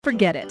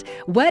Forget it.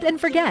 Wet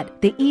and Forget,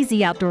 the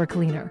easy outdoor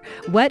cleaner.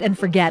 Wet and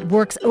Forget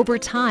works over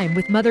time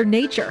with Mother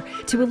Nature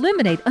to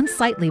eliminate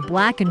unsightly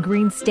black and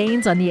green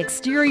stains on the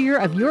exterior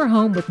of your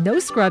home with no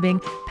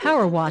scrubbing,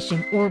 power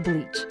washing, or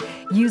bleach.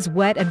 Use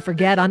Wet and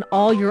Forget on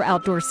all your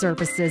outdoor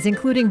surfaces,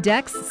 including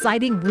decks,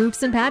 siding,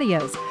 roofs, and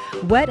patios.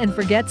 Wet and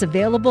Forget's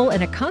available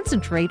in a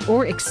concentrate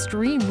or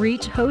extreme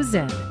reach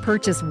hose-in.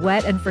 Purchase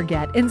Wet and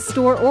Forget in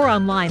store or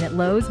online at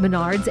Lowe's,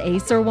 Menards,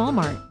 Ace, or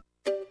Walmart.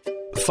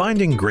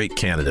 Finding great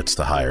candidates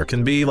to hire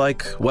can be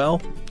like,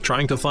 well,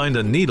 trying to find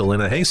a needle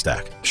in a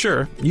haystack.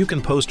 Sure, you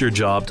can post your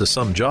job to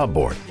some job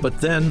board,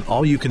 but then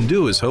all you can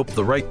do is hope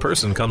the right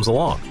person comes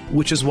along,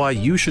 which is why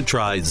you should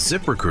try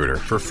ZipRecruiter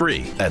for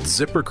free at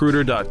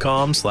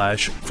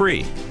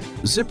ZipRecruiter.com/free.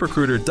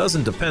 ZipRecruiter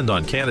doesn't depend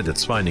on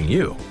candidates finding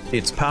you.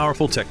 Its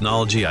powerful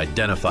technology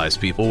identifies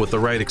people with the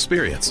right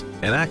experience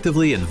and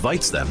actively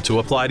invites them to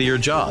apply to your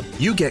job.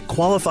 You get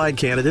qualified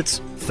candidates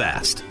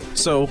fast.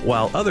 So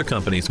while other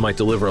companies might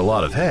deliver a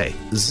lot of hay,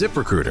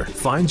 ZipRecruiter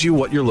finds you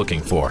what you're looking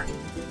for.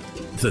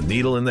 The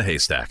needle in the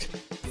haystack.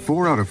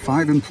 4 out of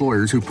 5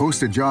 employers who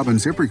post a job on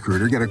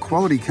ZipRecruiter get a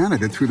quality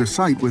candidate through the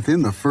site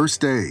within the first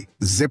day.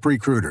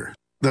 ZipRecruiter,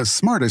 the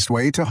smartest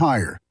way to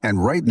hire.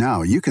 And right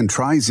now, you can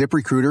try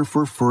ZipRecruiter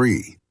for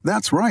free.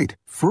 That's right,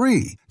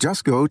 free.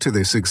 Just go to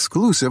this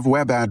exclusive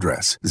web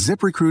address,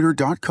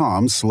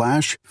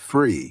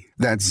 ZipRecruiter.com/free.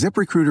 That's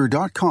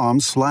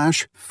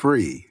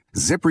ZipRecruiter.com/free.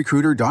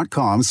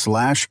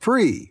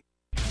 ZipRecruiter.com/free.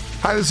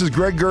 Hi, this is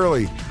Greg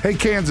Gurley. Hey,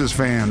 Kansas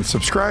fans,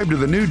 subscribe to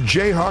the new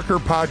Jayhawker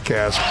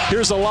podcast.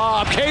 Here's a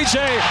lob.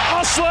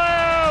 KJ, a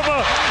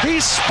slam!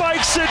 He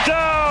spikes it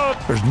down!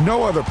 There's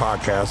no other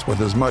podcast with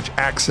as much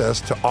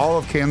access to all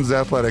of Kansas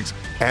athletics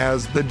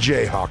as the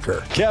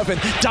Jayhawker. Kevin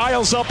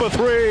dials up a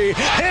three.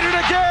 Hit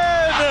it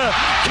again!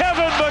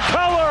 Kevin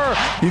McCullough!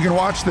 You can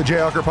watch the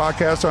Jayhawker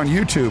podcast on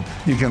YouTube.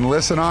 You can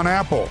listen on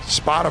Apple,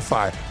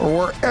 Spotify,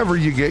 or wherever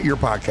you get your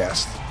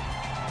podcasts.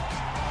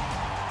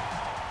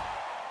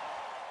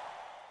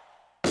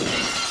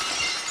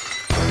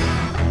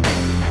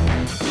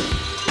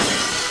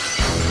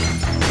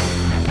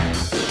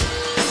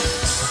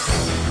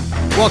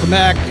 Welcome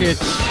back.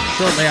 It's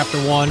shortly after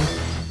 1.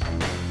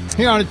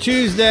 Here on a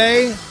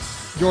Tuesday,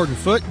 Jordan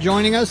Foote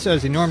joining us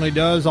as he normally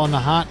does on the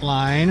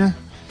hotline.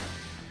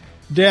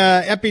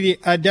 Deputy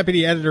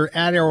editor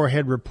at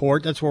Arrowhead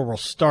Report. That's where we'll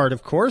start,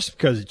 of course,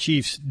 because the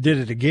Chiefs did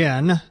it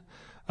again.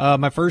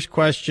 My first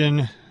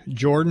question,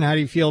 Jordan, how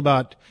do you feel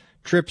about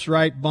Trips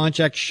right,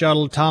 Bunch X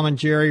shuttle, Tom and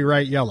Jerry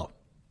right, yellow?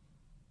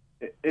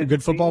 It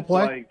good football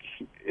play? Like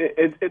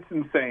it's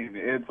insane.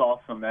 It's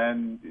awesome.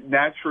 And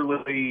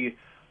naturally,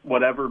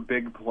 whatever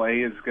big play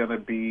is going to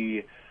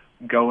be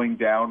going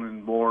down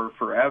in lore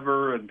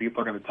forever, and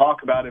people are going to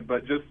talk about it,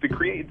 but just the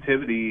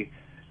creativity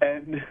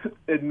and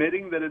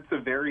admitting that it's a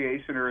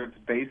variation or it's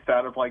based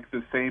out of like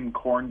the same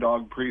corn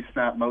dog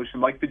pre-snap motion.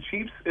 Like the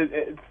Chiefs,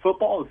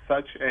 football is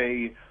such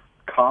a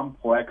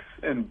complex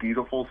and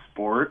beautiful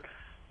sport,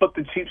 but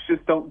the Chiefs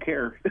just don't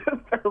care.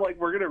 They're like,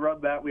 we're going to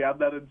run that. We have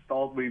that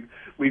installed. We've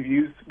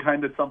used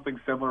kind of something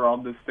similar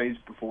on this stage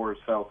before.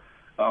 So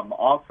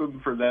awesome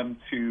for them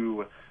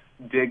to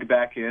dig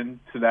back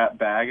into that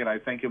bag. And I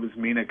think it was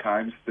Mina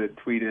Kimes that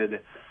tweeted,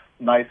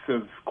 nice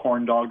of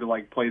Corn Dog to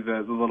like play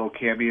the little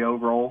cameo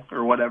role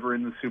or whatever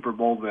in the Super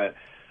Bowl that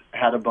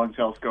had a bunch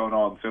else going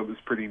on. So it was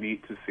pretty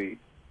neat to see.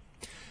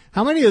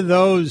 How many of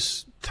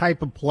those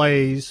type of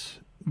plays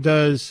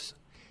does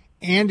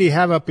Andy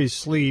have up his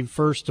sleeve,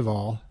 first of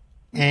all?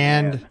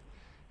 And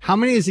how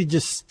many is he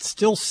just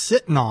still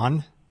sitting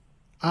on?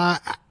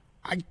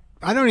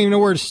 I don't even know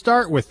where to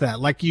start with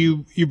that. Like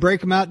you break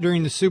them out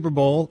during the Super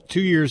Bowl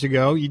 2 years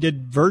ago. You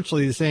did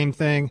virtually the same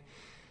thing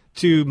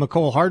to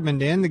McCole Hardman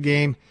to end the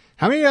game.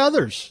 How many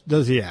others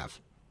does he have?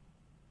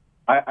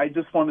 I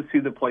just want to see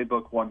the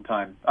playbook one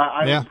time.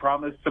 I would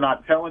promise to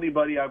not tell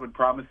anybody. I would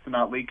promise to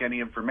not leak any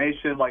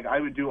information. Like I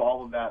would do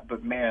all of that.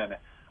 But, man,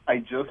 I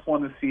just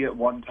want to see it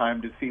one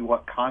time to see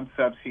what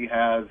concepts he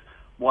has,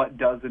 what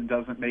does and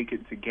doesn't make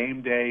it to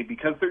game day,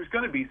 because there's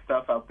going to be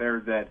stuff out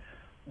there that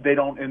they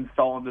don't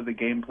install into the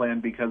game plan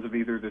because of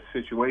either the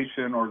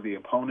situation or the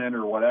opponent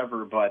or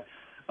whatever. But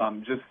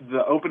just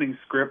the opening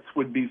scripts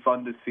would be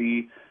fun to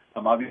see.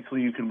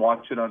 Obviously, you can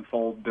watch it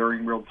unfold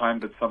during real time,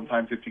 but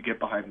sometimes if you get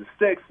behind the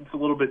sticks, it's a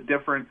little bit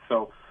different.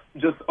 So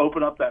just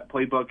open up that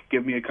playbook,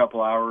 give me a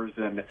couple hours,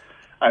 and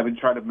I would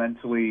try to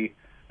mentally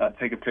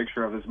take a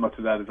picture of as much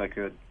of that as I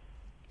could.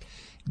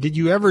 Did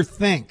you ever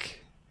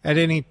think at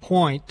any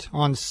point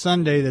on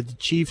Sunday that the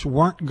Chiefs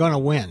weren't going to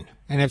win?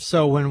 And if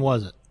so, when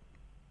was it?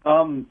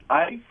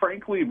 I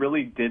frankly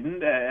really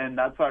didn't, and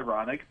that's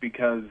ironic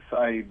because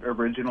I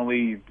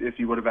originally, if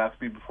you would have asked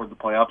me before the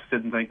playoffs,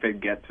 didn't think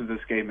they'd get to this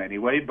game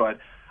anyway, but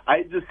I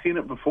had just seen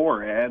it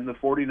before, and the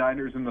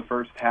 49ers in the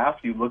first half,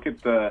 you look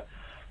at the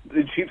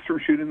Chiefs were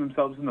shooting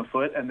themselves in the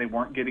foot, and they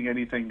weren't getting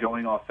anything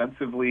going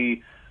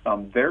offensively.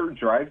 Their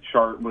drive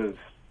chart was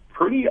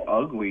pretty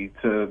ugly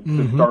to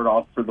start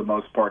off for the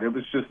most part. It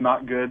was just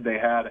not good. They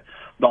had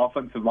the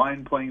offensive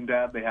line playing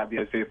bad. They had the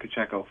Isaiah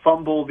Pacheco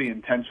fumble, the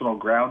intentional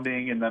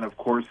grounding, and then, of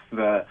course,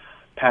 the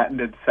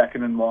patented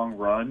second and long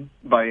run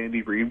by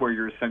Andy Reid, where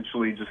you're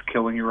essentially just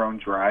killing your own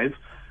drive.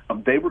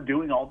 They were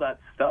doing all that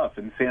stuff,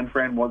 and San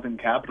Fran wasn't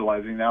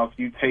capitalizing. Now, if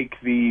you take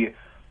the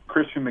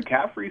Christian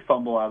McCaffrey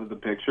fumble out of the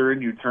picture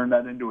and you turn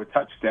that into a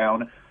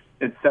touchdown,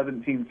 it's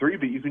 17-3,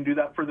 but you can do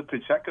that for the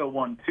Pacheco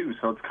one too.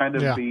 So it's kind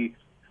of the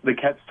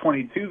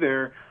catch-22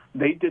 there.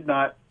 They did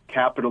not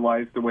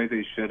capitalize the way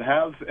they should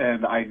have,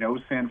 and I know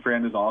San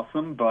Fran is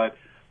awesome, but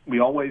we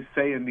always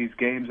say in these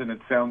games, and it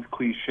sounds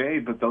cliche,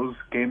 but those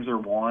games are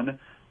won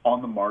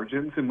on the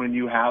margins, and when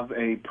you have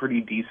a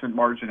pretty decent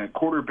margin at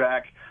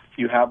quarterback,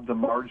 you have the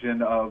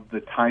margin of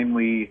the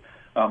timely,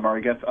 or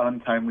I guess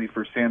untimely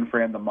for San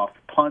Fran, the muffed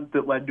punt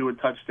that led to a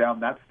touchdown.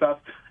 That stuff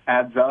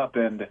adds up,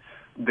 and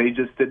they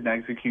just didn't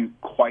execute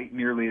quite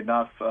nearly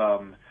enough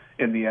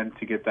in the end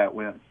to get that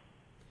win.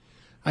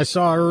 I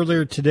saw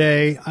earlier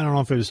today, I don't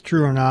know if it was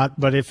true or not,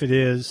 but if it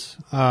is,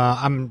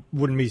 I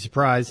wouldn't be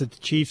surprised that the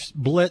Chiefs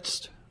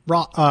blitzed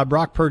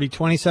Brock Purdy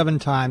 27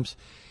 times,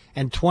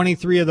 and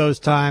 23 of those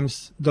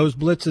times, those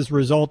blitzes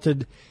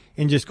resulted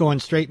in just going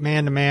straight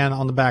man-to-man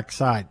on the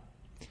backside.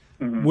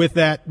 Mm-hmm. With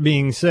that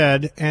being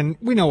said, and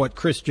we know what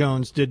Chris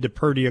Jones did to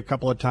Purdy a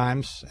couple of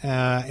times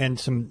and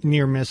some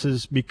near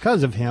misses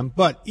because of him,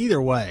 but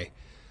either way,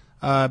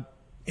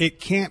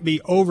 it can't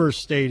be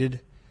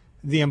overstated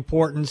the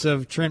importance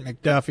of Trent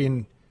McDuffie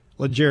and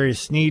L'Jarius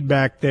Sneed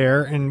back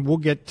there, and we'll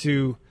get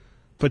to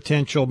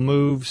potential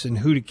moves and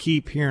who to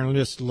keep here in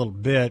just a little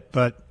bit.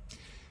 But,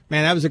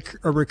 man, that was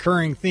a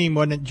recurring theme,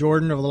 wasn't it,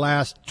 Jordan, over the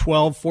last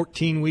 12,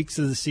 14 weeks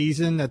of the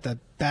season, at the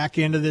back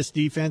end of this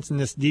defense, and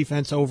this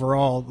defense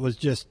overall was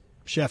just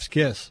chef's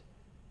kiss.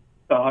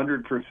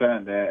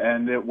 100%.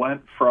 And it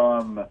went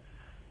from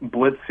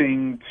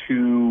blitzing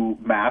to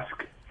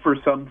mask for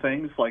some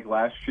things, like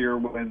last year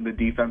when the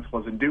defense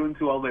wasn't doing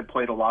too well. They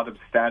played a lot of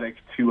static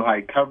too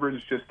high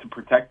coverage just to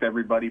protect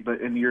everybody.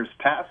 But in years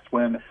past,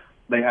 when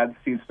they had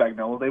Steve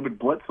Spagnuolo, they would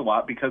blitz a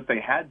lot because they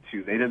had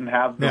to. They didn't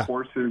have the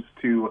horses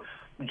to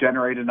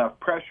generate enough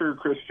pressure.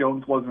 Chris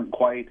Jones wasn't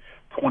quite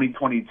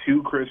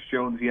 2022 Chris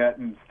Jones yet,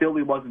 and still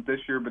he wasn't this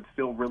year, but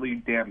still really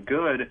damn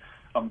good.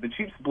 The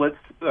Chiefs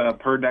blitzed,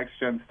 per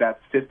next-gen stats,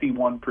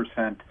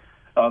 51%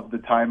 of the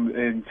time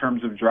in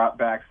terms of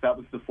dropbacks. That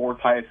was the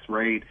fourth highest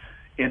rate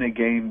in a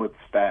game with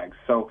Spags.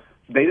 So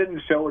they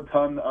didn't show a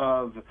ton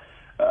of,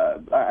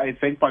 I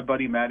think my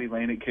buddy Matty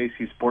Lane at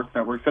KC Sports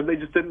Network said they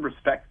just didn't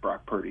respect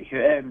Brock Purdy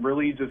and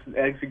really just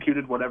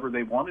executed whatever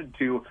they wanted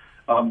to.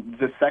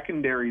 The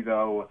secondary,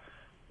 though,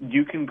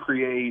 you can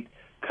create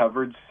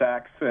coverage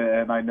sacks,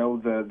 and I know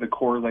the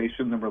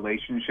correlation, the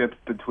relationships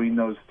between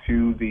those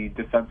two, the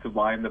defensive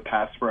line, the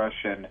pass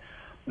rush, and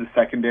the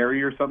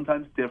secondary are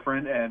sometimes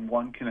different, and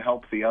one can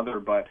help the other.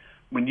 But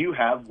when you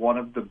have one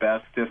of the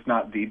best, if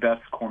not the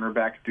best,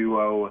 cornerback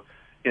duo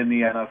in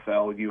the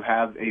NFL, you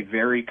have a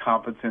very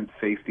competent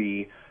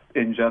safety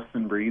in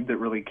Justin Reed that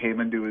really came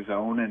into his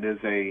own and is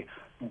a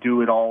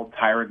do-it-all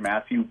Tyrann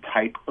Mathieu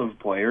type of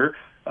player.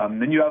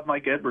 Then you have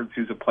Mike Edwards,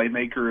 who's a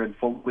playmaker and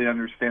fully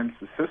understands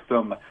the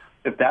system.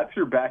 If that's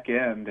your back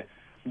end,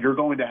 you're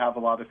going to have a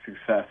lot of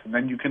success. And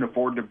then you can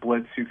afford to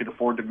blitz, you can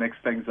afford to mix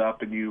things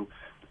up, and you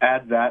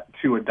add that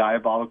to a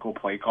diabolical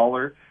play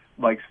caller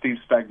like Steve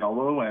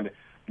Spagnuolo, and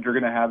you're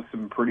going to have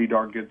some pretty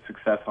darn good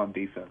success on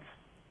defense.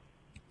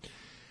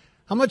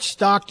 How much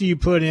stock do you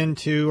put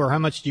into, or how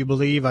much do you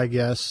believe, I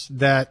guess,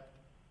 that,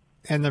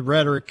 and the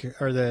rhetoric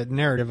or the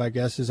narrative, I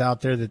guess, is out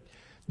there that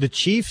the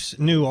Chiefs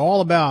knew all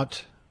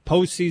about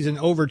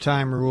postseason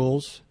overtime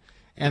rules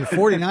and the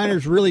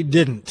 49ers really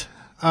didn't?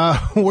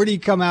 Where do you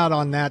come out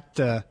on that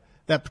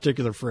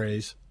particular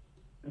phrase?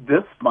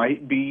 This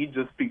might be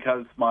just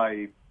because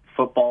my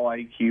football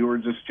IQ or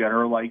just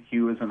general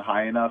IQ isn't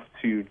high enough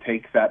to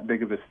take that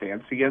big of a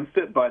stance against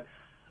it, but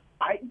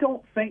I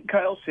don't think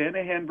Kyle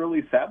Shanahan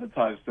really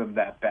sabotaged them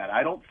that bad.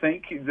 I don't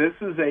think this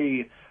is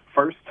a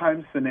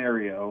first-time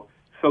scenario,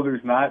 so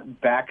there's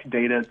not back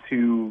data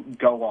to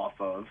go off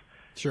of.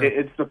 Sure.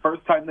 It's the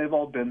first time they've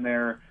all been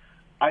there.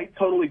 I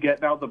totally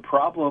get now the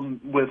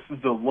problem with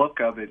the look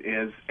of it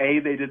is, A,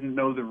 they didn't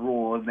know the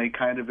rule, and they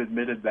kind of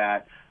admitted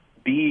that.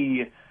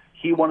 B,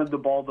 he wanted the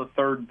ball the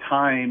third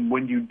time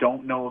when you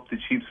don't know if the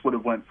Chiefs would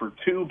have went for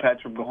two.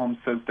 Patrick Mahomes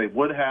says they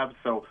would have.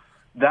 So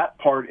that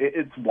part,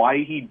 it's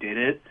why he did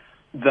it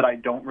that I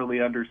don't really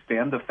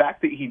understand. The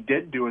fact that he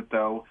did do it,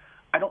 though,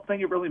 I don't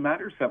think it really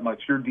matters that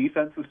much. Your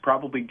defense is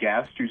probably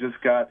gassed. You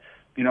just got,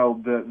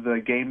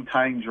 the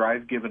game-tying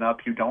drive given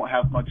up. You don't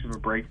have much of a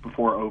break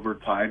before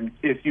overtime.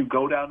 If you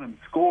go down and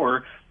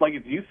score, like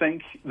if you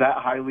think that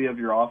highly of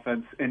your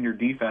offense and your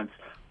defense,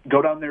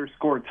 go down there,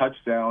 score a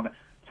touchdown,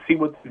 see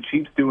what the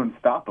Chiefs do and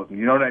stop them.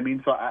 You know what I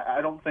mean? So I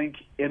don't think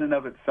in and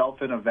of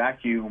itself in a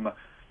vacuum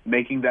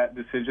making that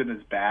decision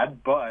is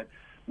bad, but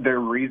their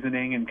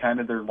reasoning and kind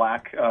of their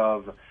lack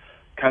of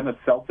kind of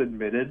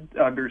self-admitted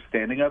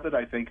understanding of it,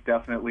 I think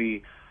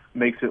definitely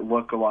makes it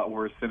look a lot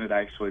worse than it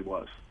actually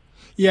was.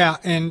 Yeah,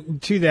 and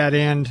to that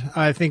end,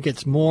 I think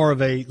it's more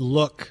of a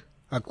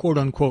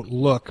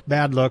quote-unquote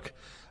bad look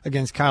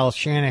against Kyle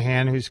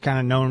Shanahan, who's kind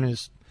of known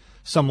as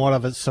somewhat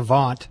of a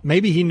savant.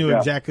 Maybe he knew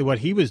exactly what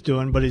he was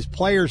doing, but his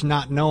players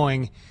not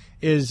knowing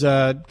is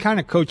kind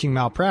of coaching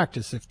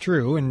malpractice, if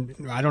true. And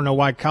I don't know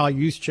why Kyle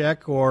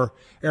Juszczyk or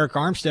Eric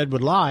Armstead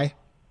would lie.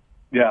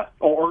 Yeah,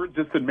 or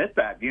just admit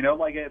that.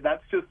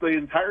 That's just the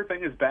entire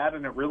thing is bad,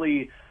 and it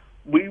really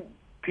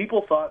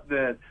people thought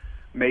that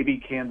maybe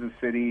Kansas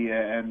City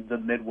and the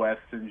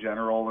Midwest in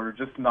general, or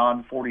just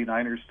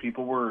non-49ers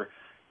people, were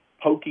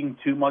poking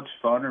too much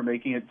fun or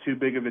making it too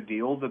big of a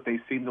deal, that they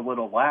seemed a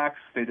little lax.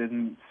 They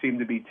didn't seem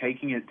to be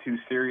taking it too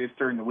serious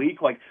during the week.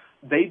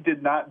 They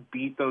did not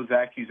beat those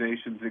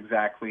accusations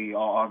exactly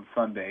on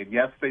Sunday.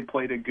 Yes, they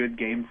played a good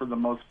game for the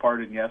most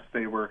part, and yes,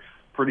 they were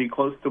pretty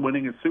close to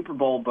winning a Super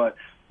Bowl, but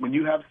when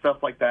you have stuff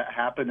like that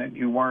happen and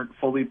you weren't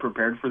fully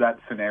prepared for that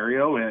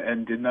scenario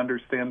and didn't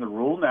understand the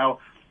rule, now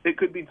it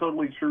could be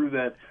totally true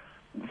that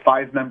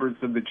 5 members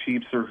of the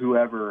Chiefs or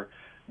whoever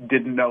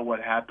didn't know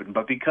what happened.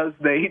 But because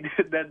they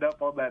didn't end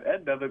up on that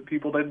end of it,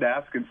 people didn't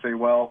ask and say,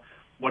 well,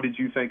 what did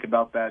you think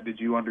about that? Did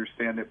you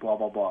understand it? Blah,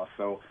 blah, blah.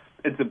 So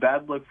it's a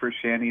bad look for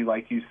Shanny,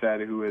 like you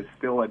said, who is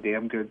still a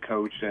damn good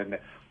coach and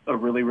a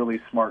really, really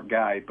smart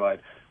guy.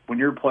 But when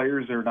your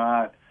players are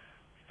not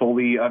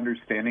fully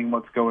understanding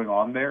what's going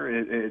on there,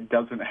 it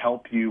doesn't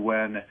help you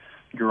when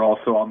you're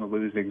also on the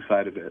losing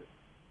side of it.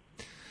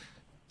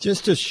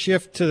 Just to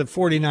shift to the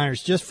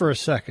 49ers just for a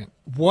second,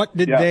 what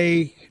did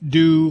they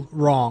do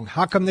wrong?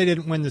 How come they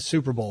didn't win the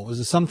Super Bowl? Was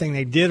it something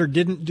they did or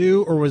didn't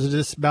do, or was it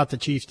just about the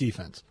Chiefs'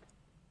 defense?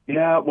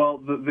 Yeah, well,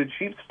 the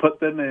Chiefs put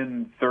them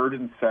in 3rd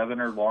and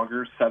 7 or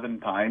longer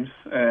 7 times,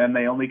 and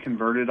they only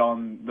converted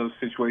on those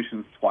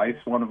situations twice.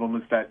 One of them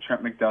was that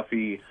Trent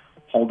McDuffie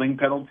holding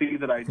penalty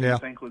that I didn't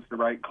think was the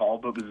right call,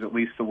 but was at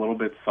least a little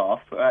bit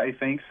soft, I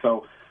think.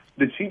 So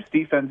the Chiefs'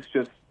 defense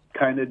just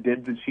kind of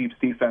did the Chiefs'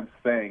 defense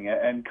thing.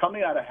 And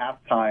coming out of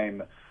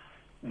halftime,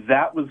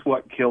 that was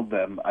what killed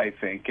them, I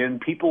think. And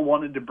people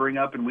wanted to bring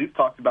up, and we've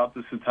talked about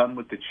this a ton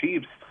with the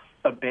Chiefs,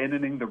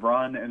 abandoning the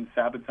run and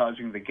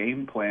sabotaging the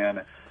game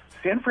plan.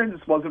 San Fran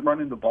just wasn't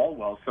running the ball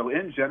well. So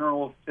in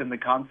general, in the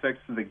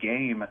context of the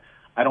game,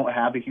 I don't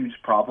have a huge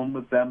problem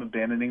with them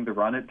abandoning the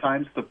run at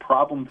times. The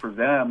problem for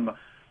them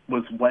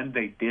was when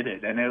they did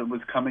it. And it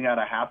was coming out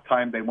of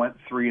halftime. They went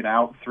 3 and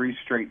out 3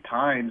 straight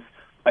times.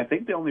 I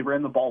think they only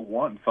ran the ball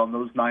once on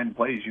those 9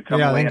 plays. You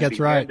come I away think that's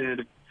right.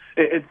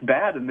 It's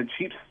bad, and the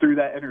Chiefs threw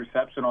that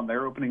interception on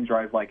their opening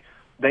drive.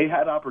 They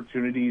had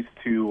opportunities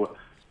to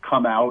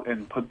come out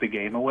and put the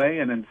game away,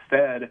 and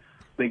instead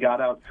they got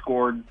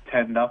outscored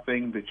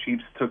 10-0. The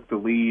Chiefs took the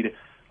lead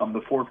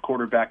the fourth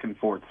quarter back and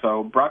forth.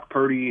 So Brock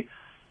Purdy,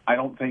 I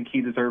don't think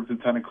he deserves a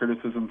ton of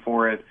criticism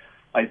for it.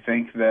 I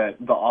think that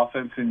the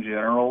offense in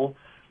general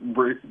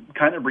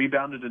kind of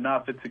rebounded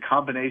enough. It's a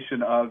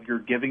combination of you're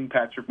giving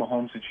Patrick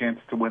Mahomes a chance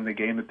to win the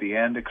game at the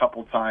end a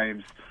couple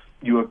times.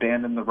 You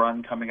abandon the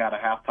run coming out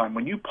of halftime.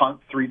 When you punt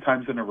 3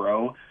 times in a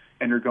row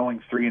and you're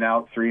going 3 and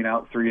out, 3 and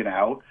out, 3 and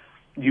out,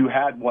 you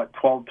had,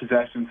 12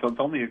 possessions, so it's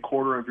only a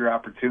quarter of your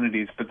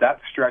opportunities. But that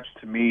stretch,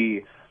 to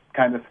me,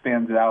 kind of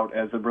stands out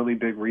as a really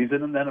big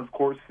reason. And then, of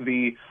course,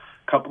 the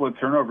couple of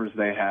turnovers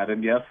they had.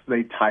 And, yes,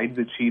 they tied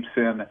the Chiefs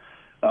in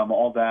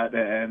all that,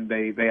 and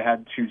they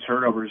had 2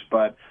 turnovers.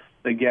 But,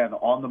 again,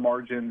 on the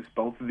margins,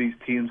 both of these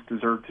teams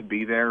deserve to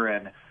be there.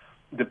 And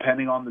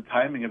depending on the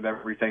timing of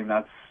everything,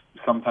 that's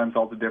sometimes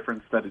all the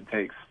difference that it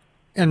takes.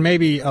 And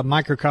maybe a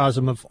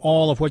microcosm of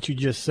all of what you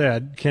just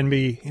said can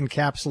be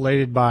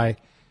encapsulated by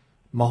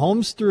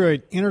Mahomes threw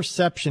an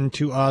interception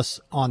to us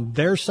on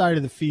their side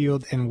of the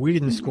field, and we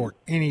didn't score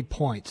any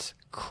points.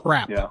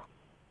 Crap.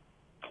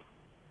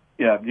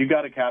 Yeah, you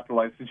got to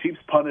capitalize. The Chiefs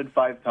punted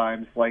 5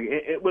 times.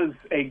 It was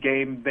a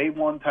game. They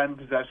won time of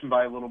possession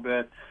by a little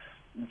bit.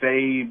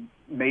 They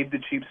made the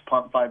Chiefs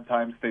punt 5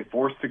 times. They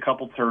forced a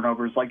couple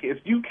turnovers. If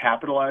you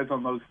capitalize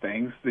on those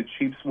things, the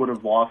Chiefs would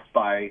have lost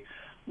by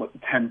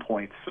 10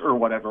 points or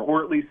whatever,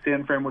 or at least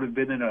San Fran would have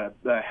been in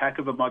a heck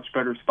of a much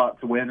better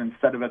spot to win,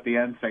 instead of at the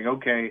end saying,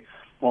 okay,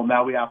 well,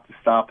 now we have to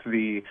stop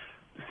the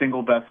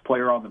single best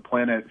player on the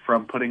planet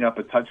from putting up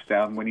a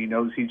touchdown when he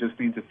knows he just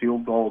needs a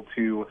field goal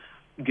to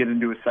get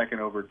into a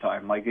second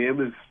overtime. It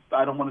was,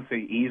 I don't want to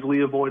say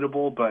easily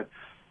avoidable, but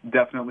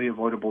definitely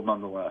avoidable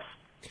nonetheless.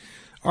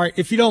 All right,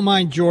 if you don't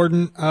mind,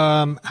 Jordan,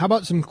 how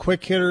about some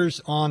quick hitters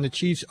on the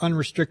Chiefs'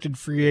 unrestricted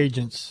free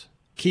agents?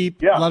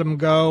 Let them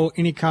go.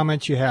 Any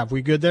comments you have?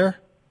 We good there?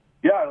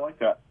 Yeah, I like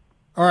that.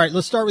 All right,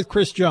 let's start with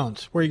Chris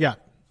Jones. Where you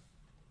got?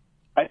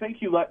 I think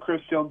you let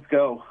Chris Jones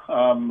go.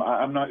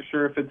 I'm not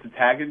sure if it's a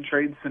tag and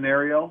trade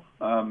scenario,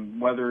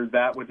 whether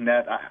that would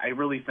net. I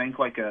really think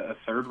a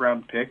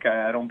 3rd-round pick.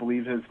 I don't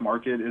believe his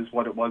market is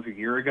what it was a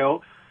year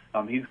ago.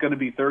 He's going to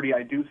be 30.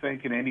 I do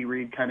think, and Andy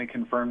Reid kind of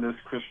confirmed this,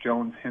 Chris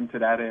Jones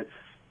hinted at it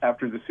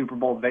after the Super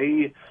Bowl,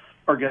 they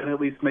are going to at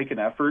least make an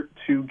effort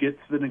to get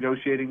to the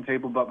negotiating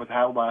table. But with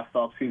how last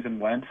offseason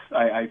went,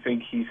 I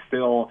think he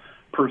still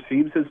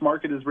perceives his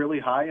market as really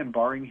high, and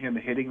barring him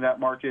hitting that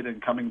market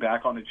and coming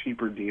back on a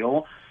cheaper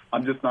deal,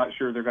 I'm just not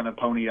sure they're going to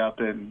pony up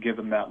and give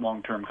him that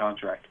long-term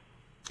contract.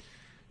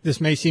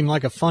 This may seem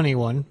like a funny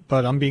one,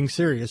 but I'm being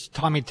serious.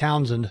 Tommy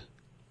Townsend.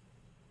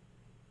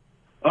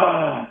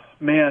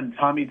 Man,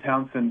 Tommy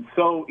Townsend.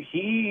 So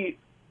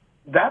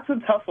that's a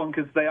tough one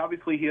because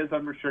he is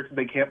unrestricted.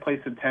 They can't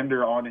place a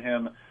tender on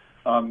him.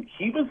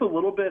 He was a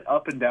little bit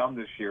up and down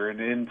this year, and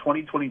in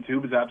 2022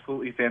 was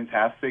absolutely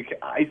fantastic.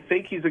 I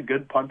think he's a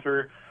good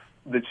punter.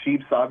 The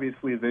Chiefs,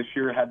 obviously, this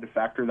year had to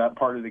factor that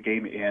part of the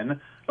game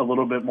in a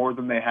little bit more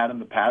than they had in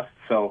the past.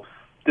 So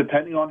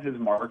depending on his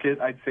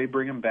market, I'd say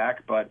bring him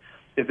back. But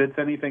if it's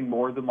anything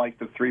more than like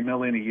the $3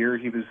 million a year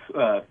he was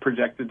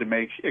projected to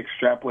make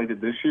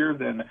extrapolated this year,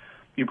 then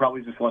you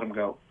probably just let him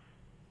go.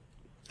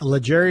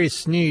 L'Jarius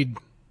Sneed.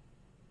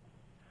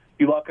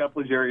 You lock up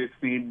L'Jarius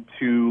Sneed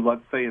to,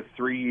 let's say, a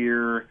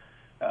 3-year,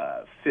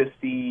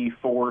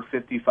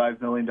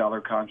 $55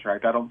 million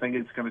contract. I don't think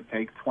it's going to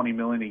take $20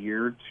 million a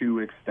year to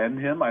extend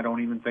him. I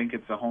don't even think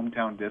it's a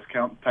hometown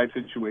discount type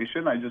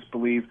situation. I just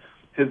believe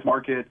his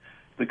market,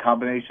 the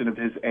combination of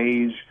his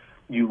age,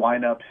 you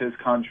line up his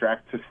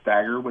contract to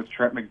stagger with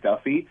Trent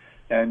McDuffie,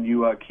 and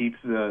you keep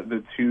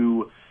the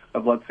two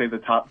of, let's say, the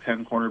top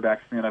 10 cornerbacks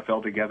in the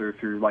NFL together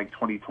through like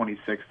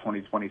 2026,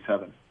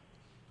 2027.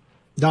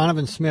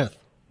 Donovan Smith.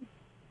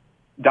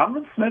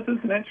 Donovan Smith is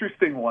an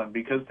interesting one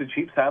because the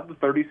Chiefs have the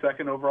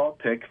 32nd overall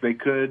pick. They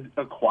could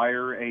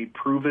acquire a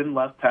proven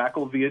left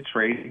tackle via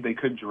trade. They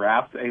could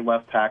draft a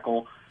left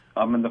tackle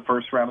in the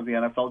first round of the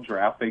NFL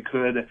draft. They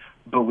could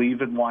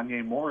believe in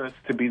Wanye Morris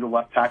to be the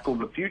left tackle of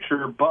the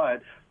future.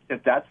 But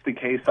if that's the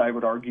case, I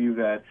would argue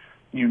that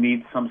you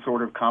need some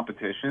sort of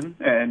competition.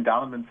 And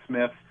Donovan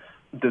Smith,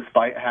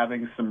 despite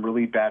having some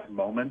really bad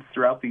moments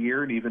throughout the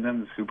year and even in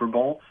the Super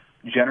Bowl,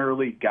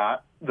 generally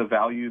got the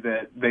value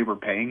that they were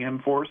paying him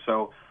for.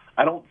 So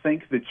I don't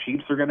think the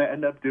Chiefs are going to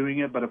end up doing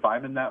it, but if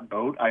I'm in that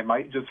boat, I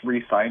might just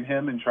re-sign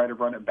him and try to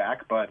run it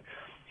back. But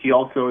he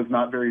also is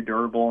not very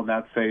durable, and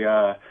that's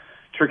a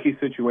tricky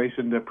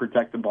situation to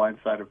protect the blind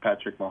side of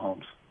Patrick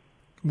Mahomes.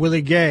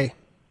 Willie Gay.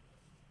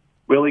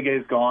 Willie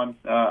Gay's gone.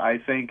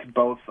 I think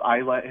both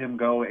I let him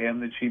go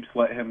and the Chiefs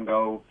let him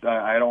go.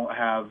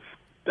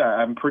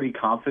 I'm pretty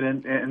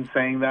confident in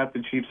saying that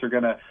the Chiefs are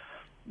going to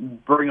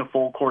bring a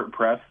full court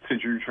press to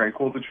Drew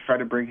Tranquill to try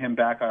to bring him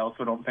back. I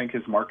also don't think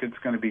his market's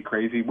going to be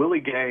crazy. Willie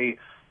Gay,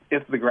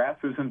 if the grass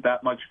isn't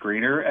that much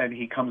greener and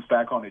he comes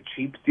back on a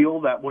cheap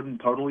deal, that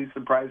wouldn't totally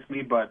surprise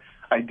me, but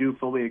I do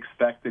fully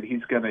expect that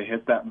he's going to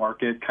hit that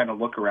market, kind of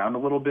look around a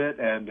little bit,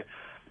 and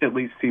at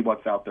least see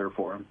what's out there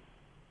for him.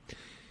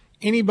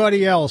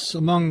 Anybody else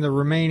among the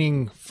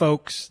remaining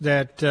folks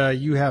that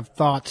you have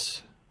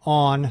thoughts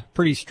on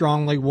pretty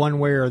strongly one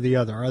way or the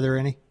other? Are there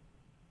any?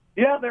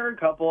 Yeah, there are a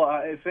couple.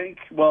 I think,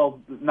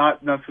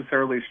 not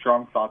necessarily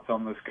strong thoughts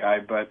on this guy,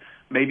 but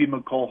maybe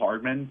McCole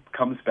Hardman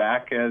comes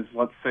back as,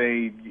 let's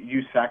say,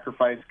 you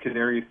sacrifice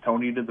Kadarius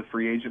Toney to the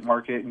free agent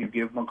market and you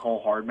give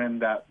McCole Hardman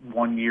that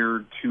 1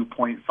 year,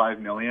 $2.5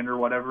 million or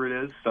whatever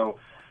it is. So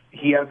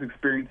he has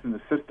experience in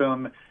the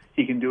system.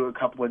 He can do a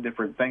couple of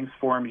different things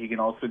for him. He can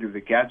also do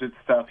the gadget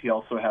stuff. He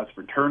also has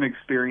return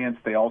experience.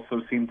 They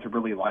also seem to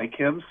really like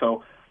him.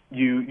 So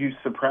you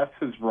suppress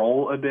his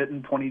role a bit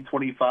in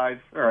 2025,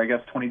 or I guess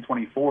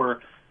 2024,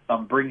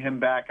 bring him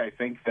back. I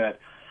think that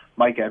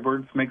Mike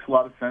Edwards makes a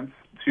lot of sense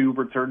to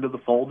return to the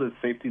fold as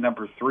safety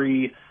number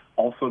 3.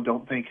 Also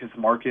don't think his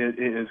market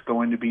is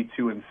going to be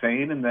too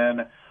insane. And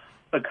then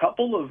a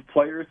couple of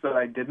players that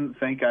I didn't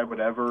think I would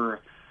ever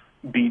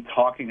be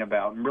talking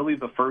about, and really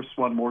the first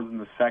one more than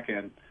the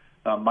second,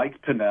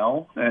 Mike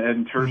Pennell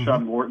and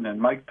Tershawn Wharton.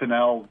 And Mike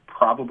Pennell,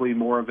 probably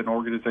more of an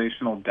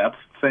organizational depth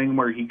thing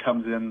where he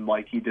comes in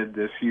like he did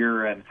this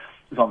year and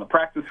is on the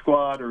practice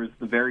squad or is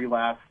the very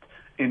last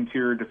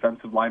interior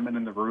defensive lineman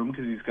in the room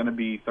because he's going to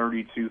be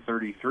 32,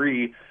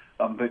 33.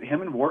 But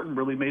him and Wharton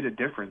really made a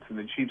difference. And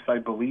the Chiefs, I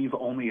believe,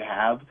 only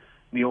have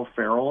Neil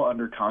Farrell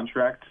under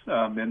contract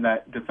in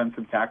that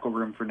defensive tackle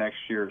room for next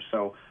year.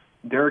 So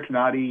Derek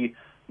Nottie,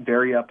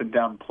 very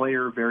up-and-down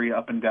player, very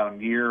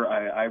up-and-down year.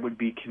 I would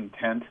be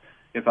content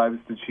if I was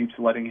the Chiefs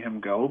letting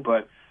him go,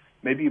 but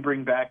maybe you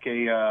bring back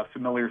a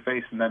familiar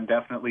face and then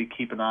definitely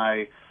keep an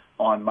eye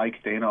on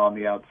Mike Dana on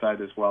the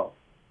outside as well.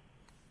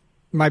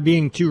 Am I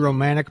being too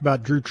romantic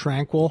about Drew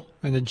Tranquill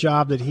and the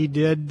job that he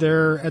did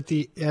there at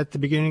the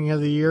beginning of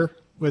the year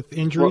with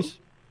injuries?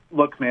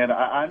 Look, man,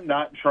 I'm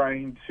not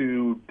trying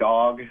to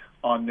dog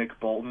on Nick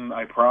Bolton,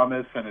 I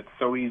promise, and it's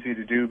so easy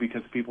to do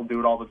because people do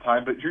it all the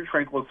time, but Drew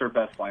Tranquill is their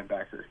best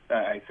linebacker,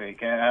 I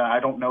think, and I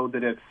don't know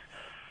that it's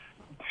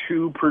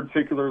too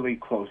particularly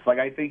close. Like,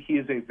 I think he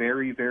is a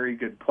very, very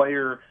good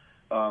player.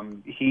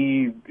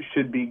 He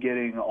should be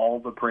getting all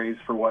the praise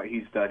for what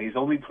he's done. He's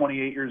only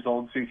 28 years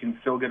old, so you can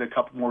still get a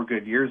couple more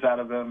good years out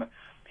of him.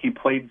 He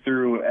played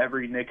through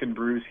every nick and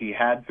bruise he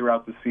had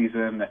throughout the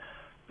season.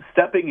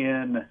 Stepping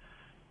in,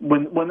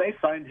 when they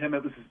signed him,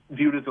 it was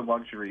viewed as a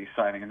luxury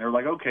signing. And they're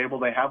like, okay, well,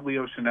 they have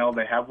Leo Chanel,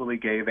 they have Willie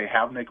Gay, they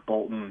have Nick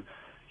Bolton.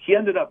 He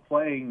ended up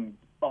playing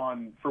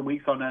for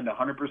weeks on end,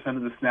 100%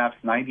 of the snaps,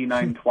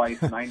 99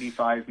 twice,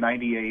 95,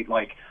 98.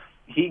 Like,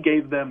 he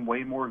gave them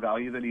way more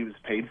value than he was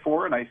paid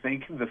for. And I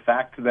think the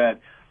fact that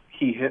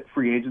he hit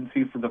free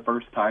agency for the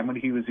first time when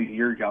he was a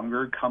year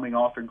younger, coming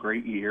off a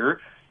great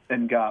year,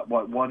 and got,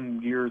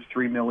 1 year,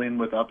 $3 million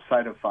with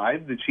upside of $5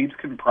 million, the Chiefs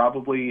can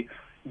probably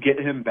get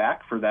him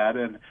back for that.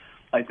 And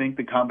I think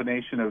the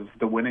combination of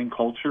the winning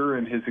culture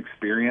and his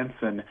experience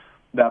and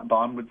that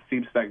bond with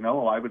Steve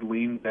Spagnuolo, I would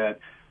lean that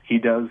he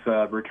does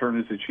return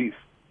as a Chief.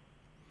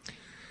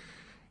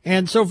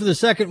 And so for the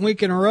second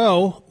week in a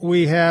row,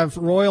 we have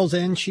Royals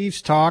and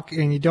Chiefs talk,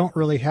 and you don't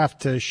really have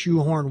to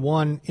shoehorn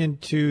one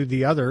into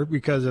the other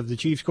because of the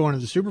Chiefs going to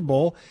the Super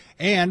Bowl.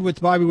 And with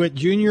the Bobby Witt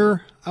Jr.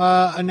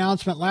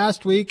 Announcement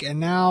last week, and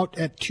now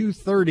at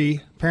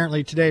 2:30,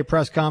 apparently today,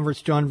 press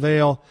conference to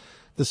unveil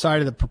the site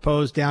of the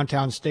proposed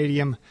downtown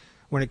stadium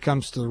when it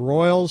comes to the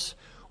Royals.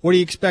 What do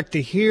you expect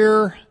to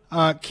hear?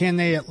 Can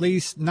they at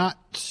least not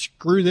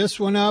screw this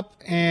one up?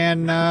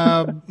 And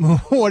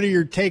what are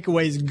your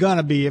takeaways going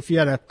to be if you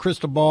had a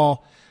crystal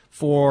ball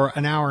for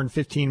an hour and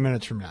 15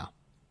 minutes from now?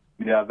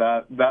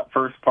 Yeah, that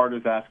first part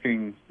is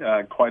asking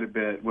quite a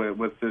bit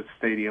with this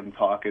stadium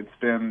talk. It's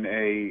been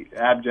a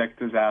abject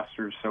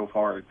disaster so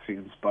far, it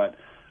seems. But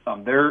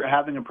they're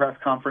having a press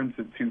conference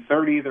at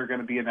 2:30. They're going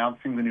to be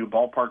announcing the new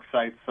ballpark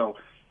site. So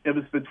it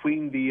was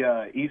between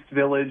the East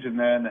Village and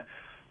then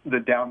the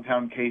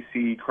downtown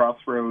KC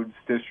Crossroads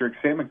district.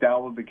 Sam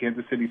McDowell of the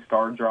Kansas City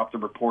Star dropped a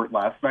report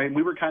last night.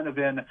 We were kind of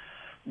in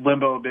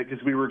limbo a bit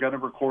because we were going to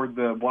record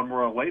the One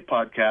Royal Way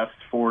podcast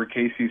for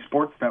KC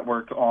Sports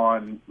Network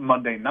on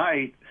Monday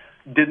night.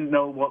 Didn't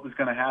know what was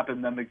going to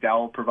happen. Then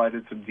McDowell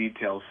provided some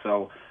details.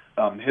 So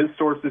his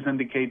sources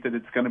indicate that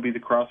it's going to be the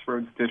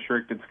Crossroads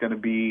district. It's going to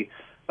be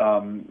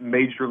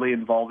majorly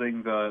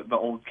involving the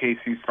old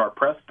KC Star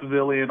Press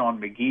Pavilion on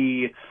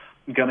McGee,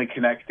 going to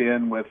connect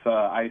in with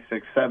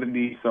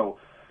I-670. So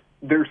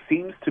there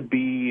seems to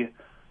be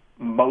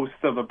most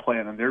of a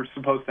plan, and they're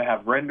supposed to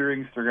have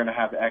renderings. They're going to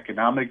have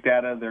economic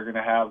data. They're going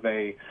to have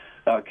a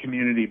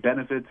community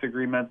benefits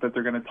agreement that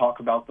they're going to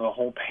talk about. The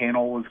whole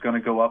panel is going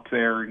to go up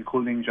there,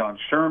 including John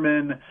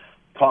Sherman,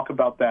 talk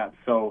about that.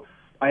 So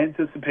I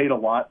anticipate a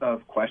lot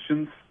of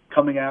questions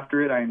coming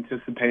after it. I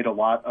anticipate a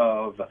lot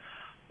of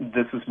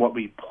this is what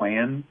we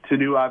plan to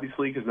do,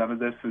 obviously, because none of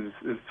this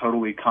is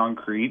totally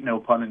concrete, no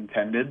pun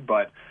intended,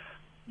 but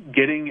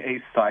getting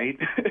a site,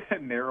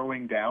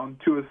 narrowing down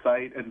to a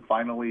site, and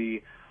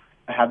finally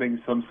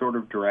having some sort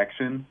of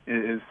direction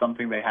is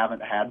something they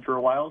haven't had for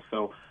a while.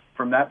 So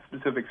from that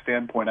specific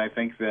standpoint, I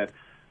think that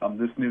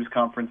this news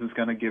conference is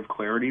going to give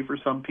clarity for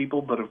some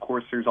people, but of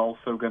course there's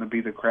also going to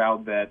be the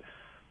crowd that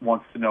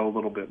wants to know a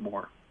little bit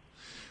more.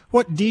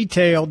 What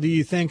detail do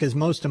you think is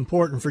most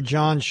important for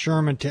John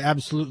Sherman to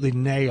absolutely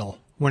nail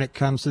when it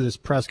comes to this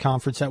press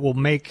conference that will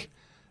make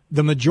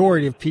the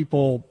majority of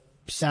people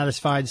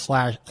satisfied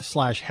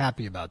slash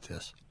happy about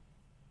this?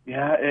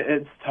 Yeah,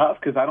 it's tough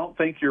because I don't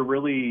think you're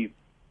really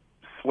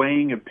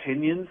swaying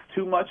opinions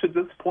too much at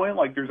this point.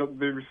 Like there's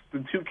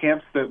the two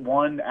camps that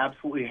one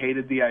absolutely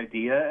hated the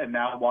idea, and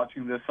now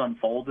watching this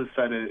unfold has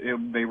said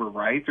they were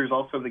right. There's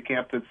also the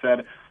camp that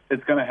said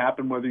it's going to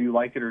happen whether you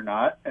like it or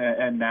not,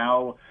 and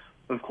now,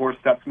 of course,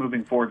 that's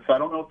moving forward. So I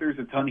don't know if there's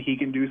a ton he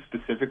can do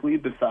specifically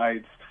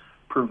besides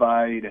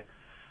provide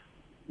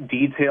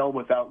detail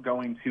without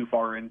going too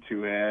far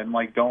into it. And,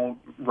 don't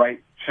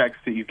write checks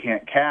that you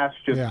can't cash.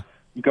 Just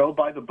go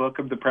by the book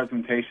of the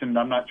presentation.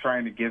 I'm not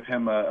trying to give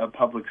him a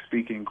public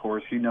speaking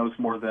course. He knows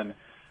more than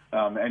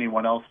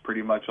anyone else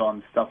pretty much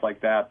on stuff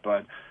like that.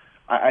 But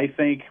I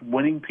think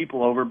winning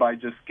people over by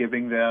just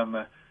giving them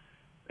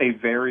a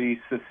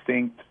very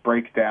succinct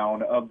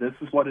breakdown of this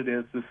is what it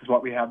is, this is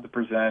what we have to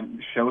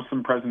present, show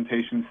some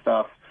presentation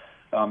stuff,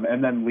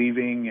 and then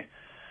leaving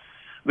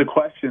the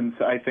questions,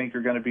 I think,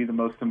 are going to be the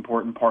most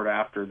important part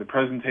after. The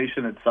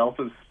presentation itself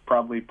is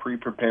probably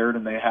pre-prepared,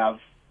 and they have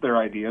their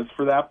ideas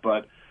for that,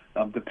 but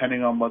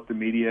depending on what the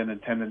media and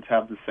attendants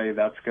have to say,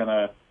 that's going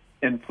to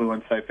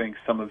influence, I think,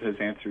 some of his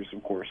answers,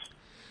 of course.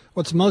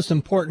 What's most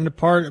important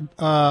part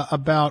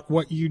about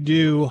what you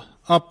do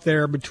up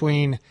there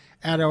between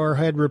At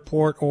Arrowhead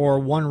Report or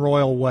One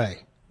Royal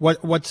Way?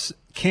 What's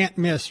can't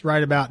miss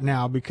right about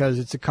now, because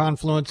it's a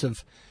confluence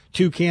of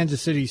two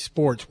Kansas City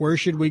sports. Where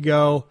should we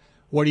go?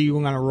 What are you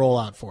going to roll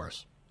out for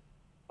us?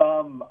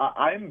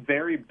 I'm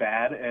very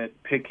bad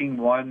at picking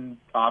one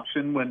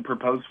option when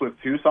proposed with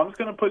two, so I'm just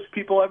going to push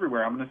people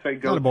everywhere. I'm going to say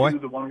go to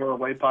the One Royal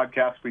Way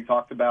podcast. We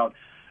talked about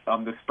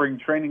the spring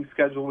training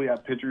schedule. We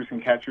have pitchers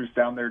and catchers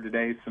down there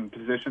today, some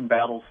position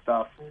battle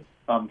stuff,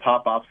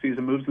 top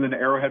off-season moves. And then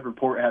Arrowhead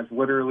Report has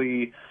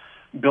literally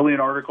billion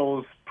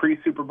articles,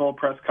 pre-Super Bowl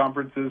press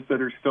conferences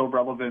that are still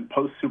relevant,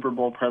 post-Super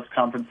Bowl press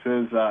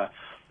conferences,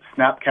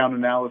 snap count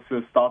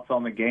analysis, thoughts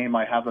on the game.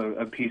 I have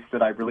a piece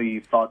that I really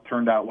thought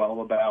turned out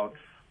well about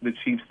the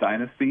Chiefs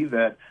dynasty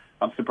that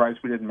I'm surprised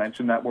we didn't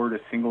mention that word a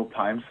single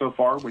time so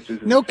far, which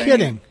is no insane.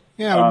 Kidding.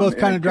 Yeah, we both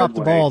kind of dropped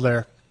the ball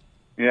there.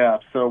 Yeah,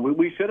 so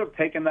we should have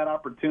taken that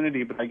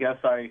opportunity, but I guess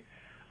I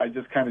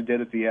just kind of did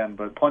at the end.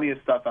 But plenty of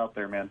stuff out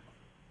there, man.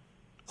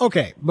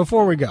 Okay,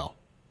 before we go,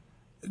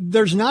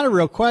 there's not a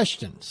real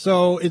question,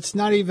 so it's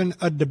not even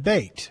a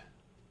debate,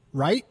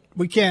 right?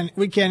 We can't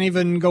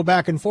even go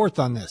back and forth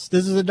on this.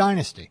 This is a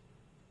dynasty.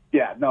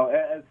 Yeah, no,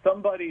 as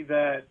somebody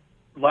that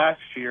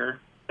last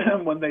year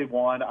when they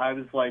won, I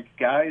was like,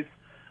 guys,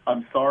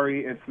 I'm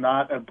sorry, it's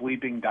not a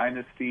bleeping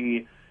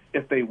dynasty.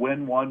 If they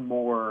win one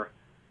more,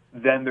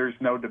 then there's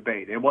no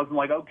debate. It wasn't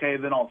like, okay,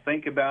 then I'll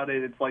think about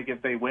it. It's like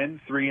if they win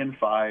 3 and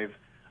 5,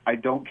 I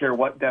don't care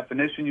what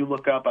definition you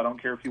look up. I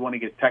don't care if you want to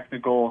get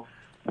technical.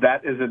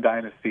 That is a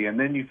dynasty. And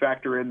then you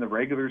factor in the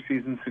regular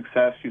season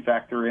success. You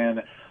factor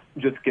in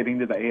just getting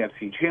to the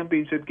AFC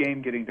Championship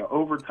game, getting to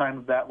overtime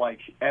of that, like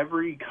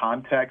every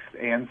context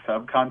and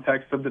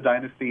subcontext of the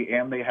dynasty,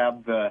 and they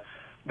have the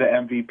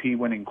MVP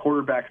winning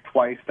quarterback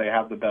twice. They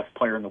have the best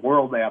player in the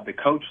world. They have the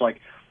coach. Like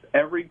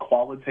every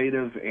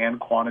qualitative and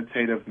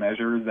quantitative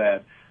measure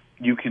that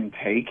you can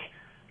take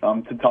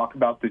to talk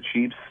about the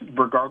Chiefs,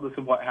 regardless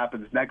of what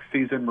happens next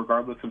season,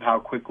 regardless of how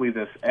quickly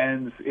this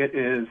ends, it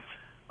is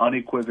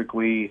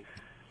unequivocally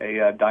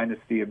a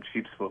dynasty of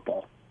Chiefs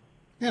football.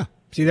 Yeah.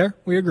 See there?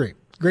 We agree.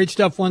 Great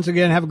stuff once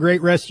again. Have a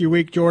great rest of your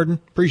week, Jordan.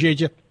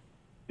 Appreciate you.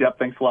 Yep.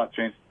 Thanks a lot,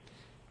 James.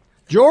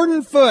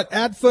 Jordan Foote,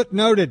 at Foote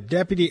Noted,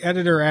 deputy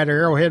editor at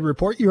Arrowhead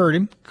Report. You heard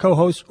him,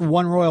 co-host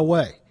One Royal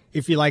Way.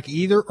 If you like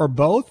either or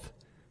both,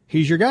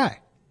 he's your guy.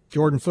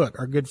 Jordan Foote,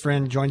 our good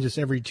friend, joins us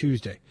every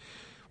Tuesday.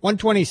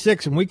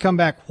 1:26, and we come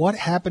back. What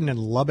happened in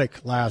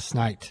Lubbock last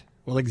night?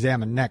 We'll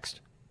examine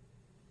next.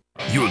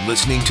 You're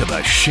listening to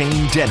The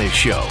Shane Dennis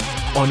Show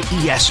on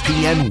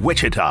ESPN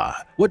Wichita.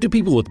 What do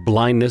people with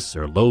blindness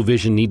or low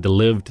vision need to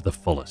live to the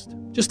fullest?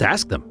 Just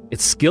ask them.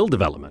 It's skill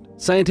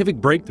development, scientific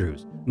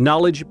breakthroughs,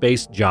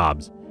 knowledge-based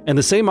jobs, and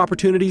the same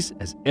opportunities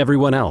as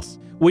everyone else.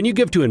 When you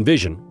give to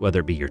Envision,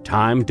 whether it be your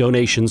time,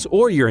 donations,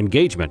 or your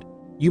engagement,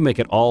 you make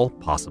it all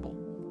possible.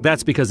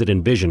 That's because at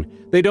Envision,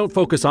 they don't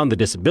focus on the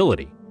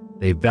disability.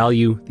 They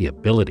value the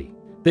ability.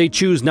 They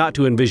choose not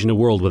to envision a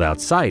world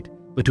without sight,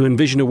 but to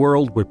envision a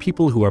world where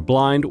people who are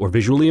blind or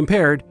visually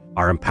impaired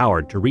are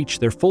empowered to reach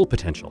their full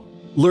potential.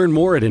 Learn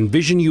more at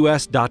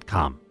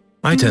envisionus.com.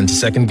 I tend to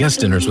second-guess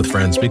dinners with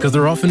friends because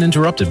they're often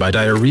interrupted by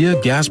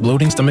diarrhea, gas,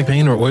 bloating, stomach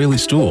pain, or oily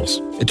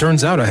stools. It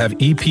turns out I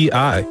have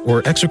EPI,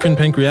 or exocrine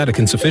pancreatic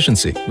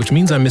insufficiency, which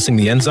means I'm missing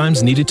the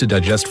enzymes needed to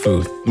digest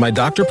food. My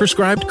doctor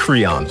prescribed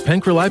Creon,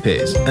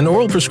 pancrelipase, an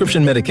oral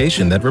prescription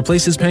medication that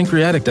replaces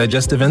pancreatic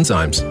digestive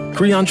enzymes.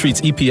 Creon treats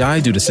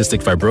EPI due to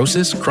cystic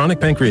fibrosis, chronic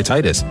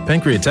pancreatitis,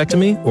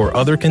 pancreatectomy, or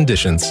other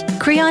conditions.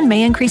 Creon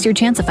may increase your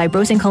chance of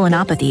fibrosing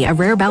colonopathy, a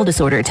rare bowel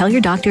disorder. Tell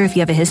your doctor if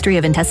you have a history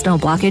of intestinal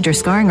blockage or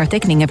scarring or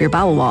thickening of your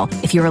bowel wall,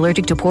 if you're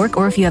allergic to pork,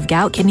 or if you have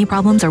gout, kidney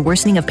problems, or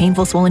worsening of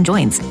painful swollen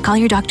joints. Call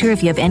your doctor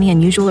if you have any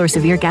unusual or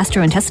severe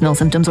gastrointestinal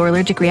symptoms or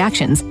allergic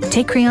reactions.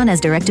 Take Creon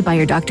as directed by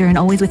your doctor and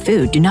always with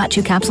food. Do not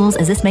chew capsules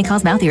as this may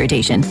cause mouth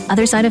irritation.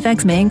 Other side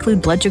effects may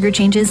include blood sugar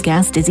changes,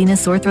 gas,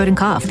 dizziness, sore throat, and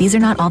cough. These are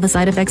not all the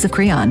side effects of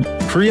Creon.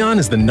 Creon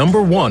is the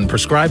 #1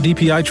 prescribed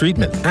EPI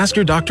treatment. Ask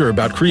your doctor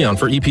about Creon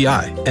for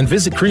EPI and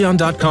visit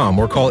Creon.com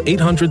or call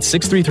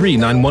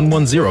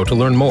 800-633-9110 to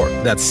learn more.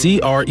 That's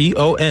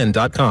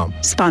CREON.com.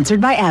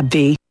 Sponsored by AbbVie.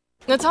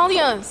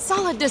 Natalia,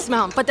 solid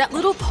dismount, but that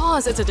little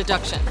pause is a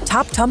deduction.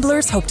 Top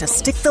tumblers hope to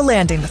stick the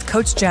landing with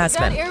Coach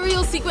Jasmine. That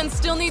aerial sequence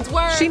still needs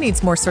work. She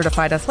needs more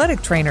certified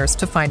athletic trainers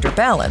to find her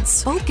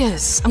balance.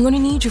 Focus. I'm going to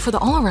need you for the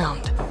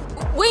all-around.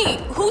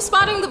 Wait, who's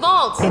spotting the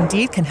vault?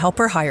 Indeed can help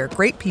her hire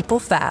great people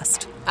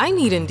fast. I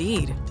need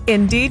Indeed.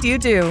 Indeed you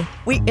do.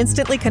 We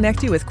instantly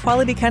connect you with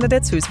quality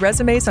candidates whose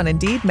resumes on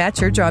Indeed match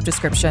your job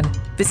description.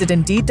 Visit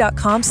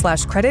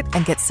Indeed.com/credit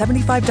and get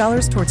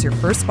 $75 towards your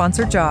first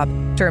sponsored job.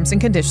 Terms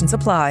and conditions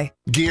apply.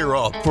 Gear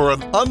up for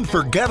an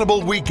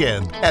unforgettable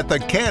weekend at the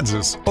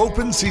Kansas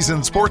Open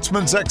Season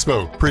Sportsman's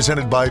Expo,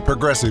 presented by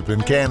Progressive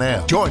and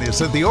Can-Am. Join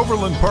us at the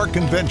Overland Park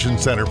Convention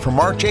Center from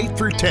March 8th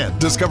through 10th.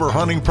 Discover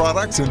hunting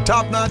products and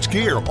top-notch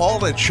gear,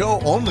 all at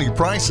show-only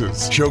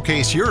prices.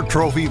 Showcase your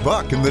trophy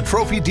buck in the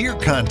Trophy Deer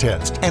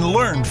Contest and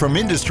learn from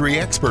industry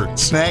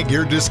experts. Snag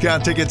your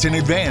discount tickets in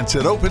advance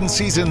at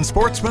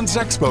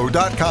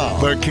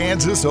OpenSeasonSportsman'sExpo.com. The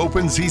Kansas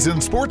Open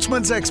Season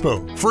Sportsman's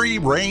Expo. Free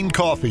Rain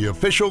Coffee,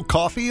 official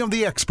coffee of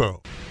the Expo.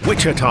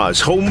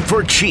 Wichita's home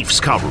for Chiefs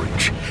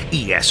coverage.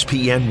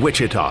 ESPN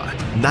Wichita,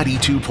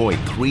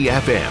 92.3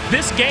 FM.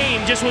 This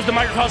game just was the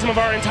microcosm of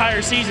our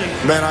entire season.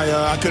 Man,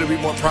 I couldn't be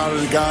more proud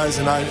of the guys,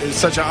 and it's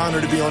such an honor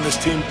to be on this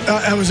team.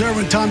 I was there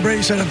when Tom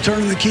Brady said, I'm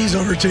turning the keys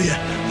over to you,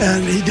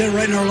 and he did it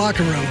right in our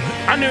locker room.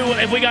 I knew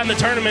if we got in the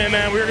tournament,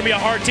 man, we were going to be a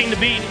hard team to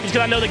beat just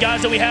because I know the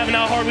guys that we have and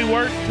how hard we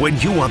work. When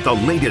you want the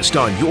latest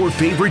on your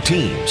favorite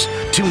teams,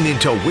 tune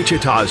into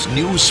Wichita's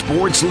new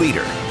sports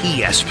leader,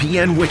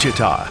 ESPN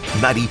Wichita,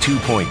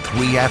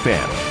 92.3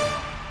 FM.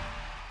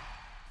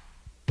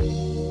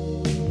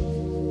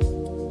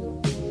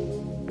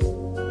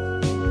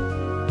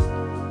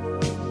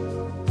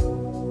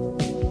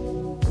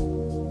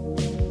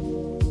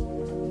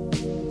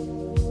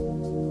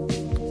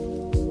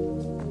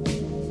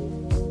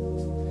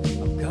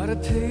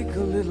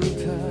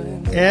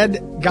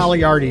 Ed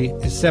Gagliardi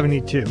is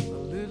 72.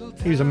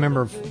 He was a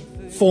member of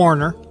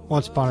Foreigner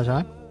once upon a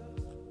time.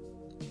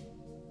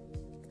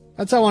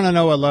 That's how I want to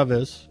know what love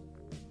is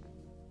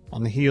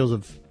on the heels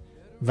of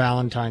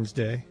Valentine's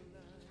Day.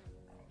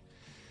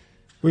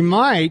 We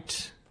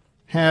might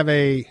have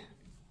a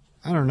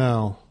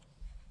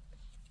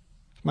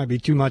Might be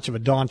too much of a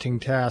daunting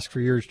task for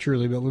yours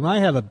truly, but we might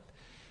have a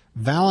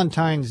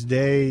Valentine's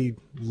Day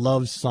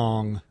love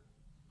song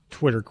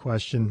Twitter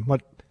question.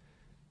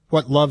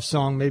 What love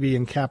song maybe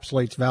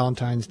encapsulates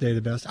Valentine's Day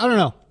the best? I don't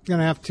know. Going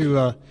to have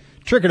to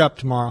trick it up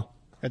tomorrow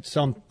in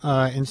some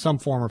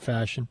form or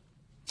fashion.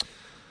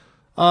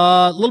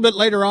 A little bit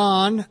later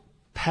on,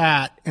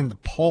 Pat and the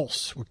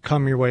Pulse would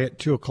come your way at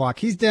 2 o'clock.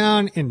 He's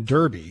down in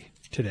Derby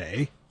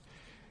today.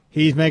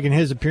 He's making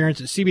his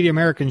appearance at CBD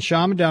American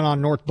Shaman down on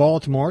North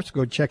Baltimore, so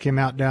go check him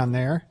out down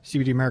there.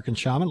 CBD American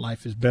Shaman,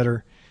 life is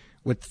better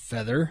with the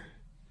feather.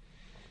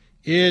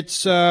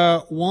 It's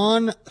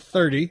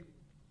 1:30,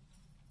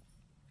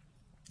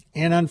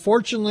 and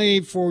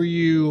unfortunately for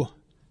you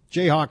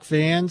Jayhawk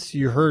fans,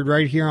 you heard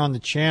right here on the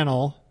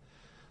channel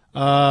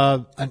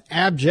an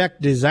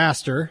abject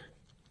disaster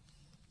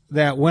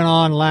that went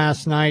on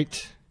last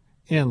night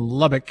in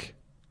Lubbock.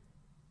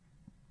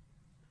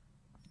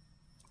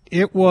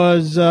 It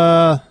was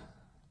hard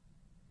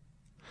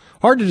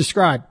to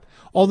describe.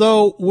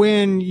 Although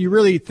when you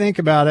really think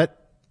about it,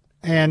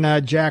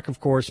 and Jack, of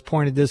course,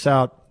 pointed this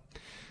out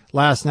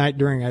last night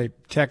during a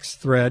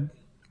text thread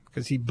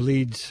because he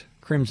bleeds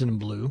crimson and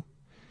blue.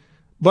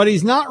 But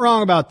he's not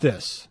wrong about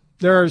this.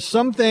 There are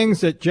some things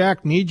that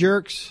Jack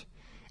knee-jerks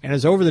and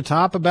is over the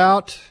top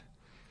about,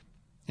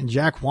 and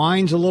Jack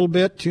whines a little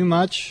bit too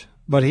much,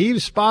 but he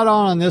was spot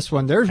on this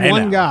one. There's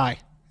one guy.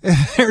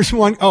 There's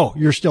one. Oh,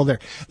 you're still there.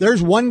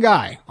 There's one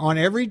guy on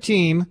every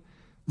team,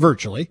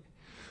 virtually,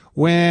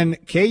 when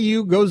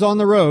KU goes on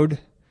the road,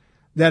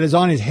 that is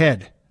on his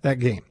head that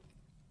game.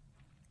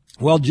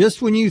 Well,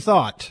 just when you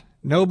thought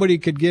nobody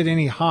could get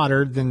any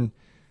hotter than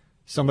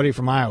somebody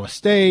from Iowa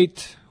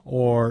State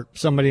or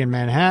somebody in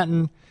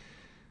Manhattan,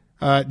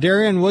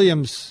 Darian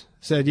Williams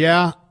said,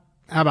 yeah,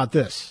 how about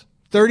this?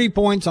 30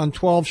 points on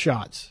 12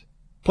 shots.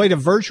 Played a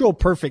virtual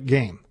perfect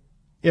game.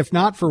 If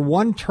not for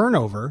one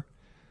turnover,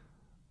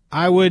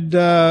 I would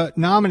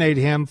nominate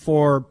him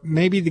for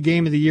maybe the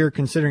game of the year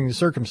considering the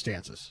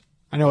circumstances.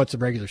 I know it's a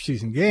regular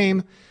season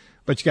game,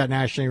 but you got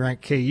nationally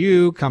ranked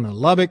KU coming to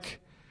Lubbock.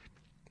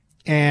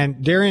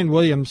 And Darian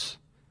Williams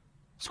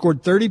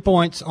scored 30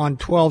 points on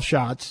 12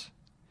 shots,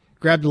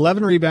 grabbed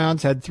 11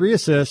 rebounds, had 3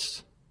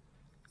 assists,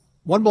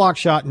 1 block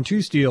shot, and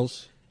 2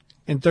 steals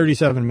in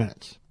 37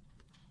 minutes.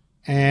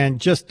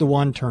 And just the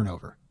 1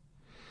 turnover.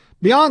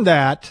 Beyond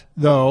that,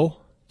 though,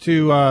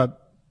 to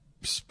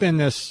spin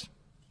this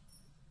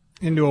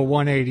into a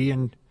 180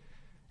 and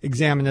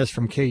examine this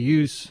from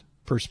KU's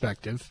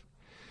perspective,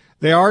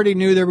 they already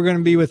knew they were going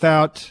to be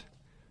without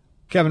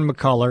Kevin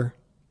McCullough.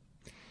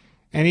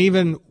 And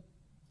even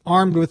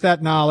armed with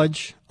that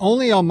knowledge,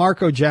 only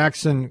Elmarco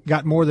Jackson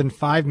got more than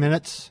 5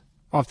 minutes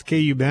off the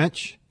KU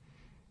bench.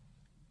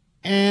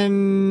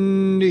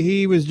 And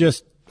he was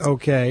just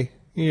okay.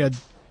 He had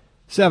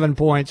 7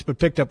 points, but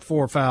picked up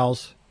 4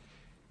 fouls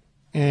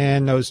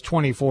in those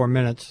 24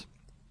 minutes.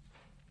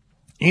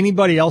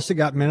 Anybody else that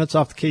got minutes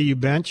off the KU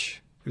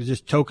bench, it was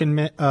just token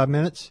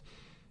minutes,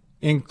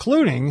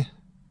 including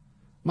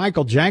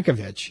Michael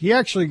Jankovic. He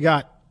actually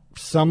got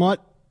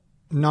somewhat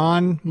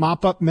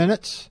non-mop-up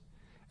minutes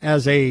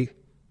as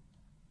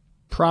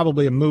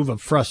probably a move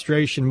of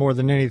frustration more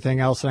than anything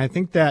else. And I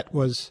think that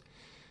was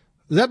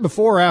that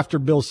before or after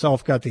Bill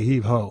Self got the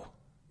heave-ho?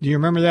 Do you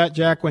remember that,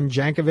 Jack, when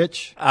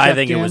Jankovic I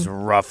think it was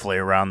roughly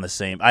around the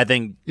same. I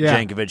think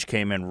Jankovic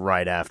came in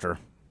right after.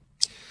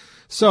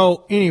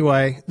 So,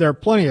 anyway, there are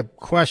plenty of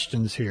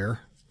questions here.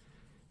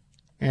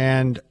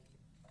 And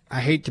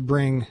I hate to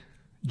bring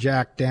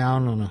Jack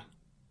down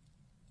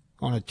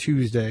on a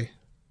Tuesday.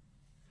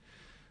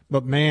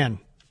 But, man,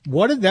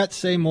 what did that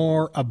say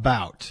more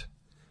about?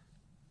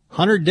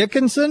 Hunter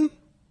Dickinson,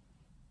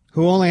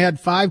 who only had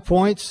 5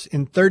 points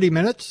in 30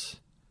 minutes?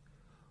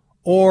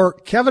 Or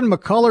Kevin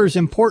McCullough's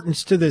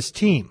importance to this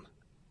team?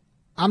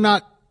 I'm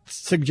not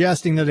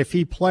suggesting that if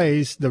he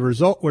plays, the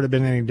result would have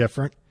been any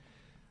different.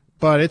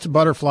 But it's a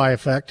butterfly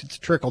effect. It's a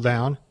trickle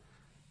down.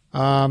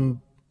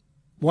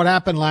 What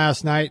happened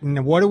last night,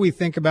 and what do we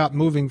think about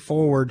moving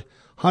forward,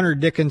 Hunter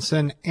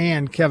Dickinson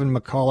and Kevin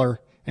McCullough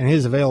and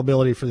his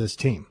availability for this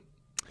team?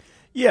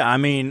 Yeah, I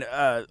mean,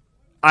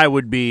 I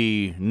would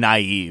be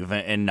naive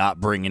in not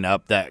bringing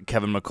up that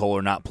Kevin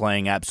McCullough not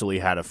playing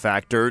absolutely had a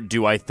factor.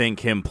 Do I think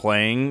him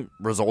playing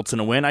results in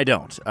a win? I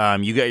don't.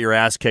 You got your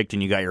ass kicked,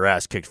 and you got your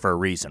ass kicked for a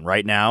reason.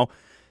 Right now,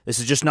 this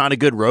is just not a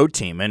good road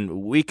team,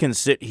 and we can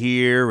sit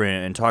here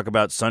and talk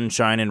about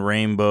sunshine and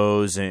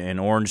rainbows and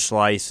orange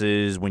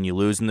slices when you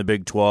lose in the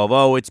Big 12.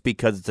 Oh, it's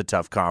because it's a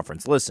tough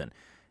conference. Listen,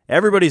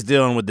 everybody's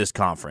dealing with this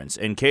conference,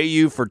 and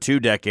KU for 2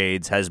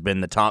 decades has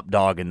been the top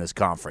dog in this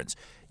conference.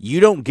 You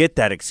don't get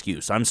that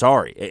excuse. I'm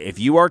sorry. If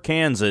you are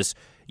Kansas,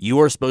 you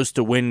are supposed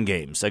to win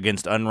games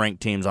against unranked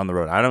teams on the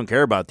road. I don't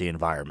care about the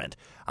environment.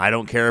 I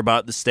don't care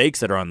about the stakes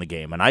that are on the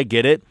game, and I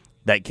get it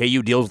that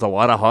KU deals with a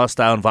lot of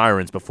hostile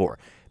environments before.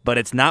 But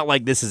it's not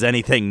like this is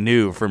anything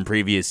new from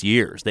previous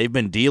years. They've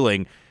been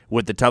dealing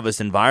with the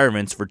toughest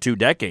environments for 2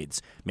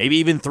 decades, maybe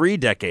even 3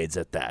 decades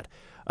at that.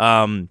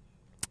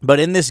 But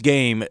in this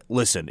game,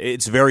 listen,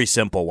 it's very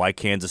simple why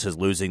Kansas is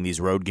losing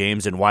these road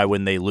games and why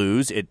when they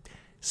lose,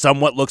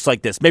 somewhat looks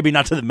like this. Maybe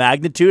not to the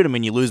magnitude. I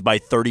mean, you lose by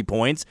 30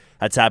 points.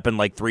 That's happened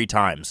like 3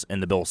 times in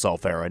the Bill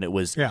Self era, and it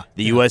was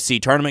the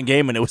USC tournament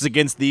game, and it was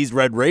against these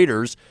Red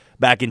Raiders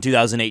back in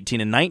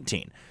 2018 and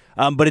 19.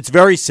 But it's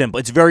very simple.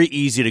 It's very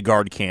easy to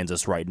guard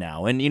Kansas right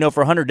now. And,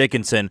 for Hunter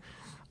Dickinson,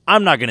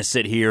 I'm not going to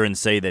sit here and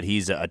say that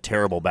he's a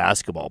terrible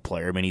basketball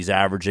player. I mean, he's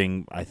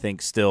averaging, I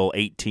think, still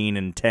 18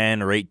 and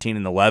 10 or 18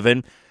 and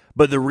 11.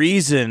 But the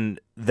reason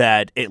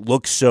that it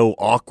looks so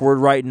awkward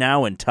right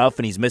now and tough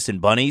and he's missing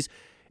bunnies,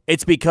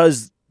 it's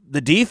because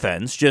the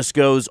defense just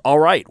goes, all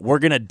right, we're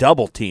going to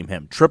double team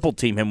him, triple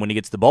team him when he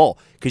gets the ball.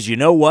 Because you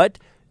know what?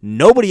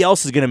 Nobody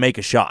else is going to make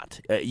a shot.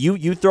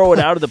 You throw it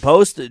out of the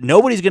post,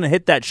 nobody's going to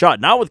hit that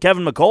shot. Not with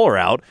Kevin McCullough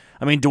out.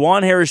 I mean,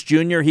 DeJuan Harris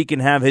Jr., he can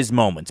have his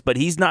moments, but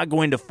he's not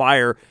going to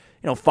fire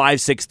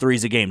 5-6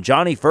 threes a game.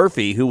 Johnny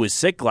Furphy, who was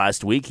sick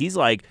last week, he's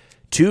like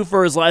 2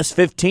 for his last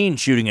 15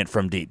 shooting it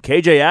from deep.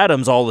 KJ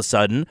Adams, all of a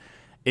sudden,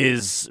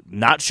 is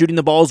not shooting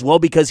the ball as well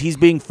because he's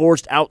being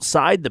forced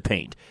outside the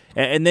paint.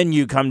 And then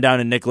you come down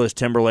to Nicholas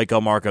Timberlake,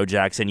 Marco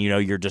Jackson,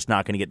 you're just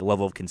not going to get the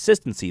level of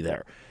consistency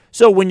there.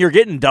 So when you're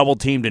getting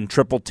double-teamed and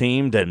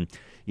triple-teamed and,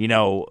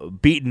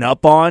 beaten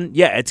up on,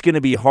 it's going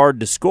to be hard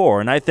to score.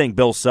 And I think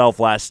Bill Self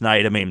last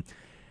night, I mean,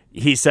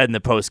 he said in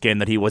the postgame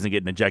that he wasn't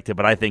getting ejected,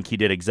 but I think he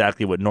did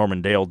exactly what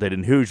Norman Dale did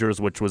in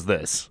Hoosiers, which was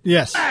this.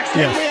 Yes. Kick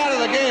me out of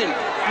the game.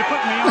 You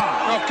put me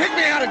on. No, kick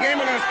me out of the game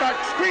and I'll start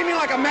screaming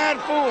like a mad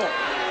fool.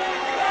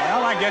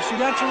 Well, I guess you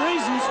got your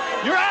reasons.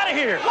 You're out of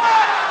here.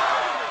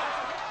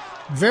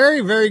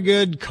 Very, very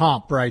good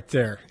comp right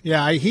there.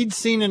 Yeah, he'd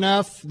seen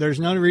enough. There's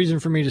no reason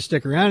for me to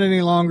stick around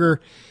any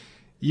longer.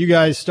 You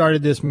guys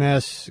started this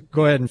mess.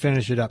 Go ahead and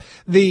finish it up.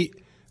 The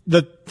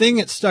thing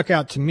that stuck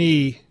out to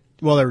me,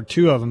 well, there were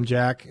 2 of them,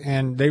 Jack,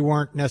 and they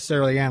weren't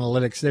necessarily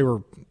analytics. They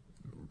were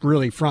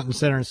really front and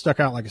center and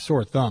stuck out like a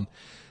sore thumb.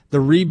 The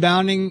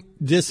rebounding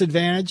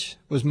disadvantage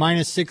was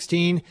minus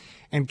 16,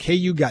 and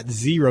KU got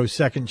 0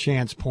 second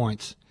chance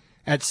points.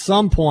 At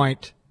some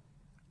point,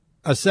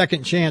 a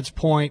second chance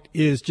point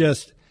is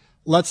just,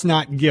 let's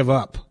not give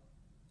up.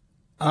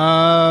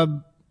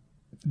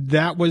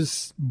 That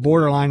was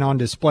borderline on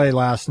display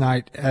last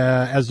night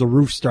as the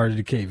roof started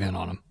to cave in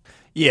on them.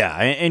 Yeah,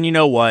 and you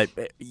know what?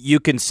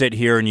 You can sit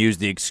here and use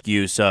the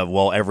excuse of,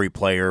 well, every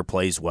player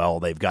plays well.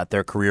 They've got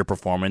their career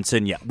performance.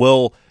 And,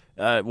 will,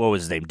 what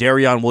was his name,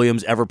 Darion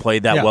Williams ever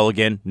played that well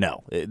again?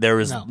 No. There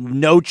is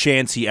no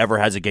chance he ever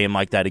has a game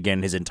like that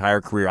again his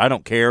entire career. I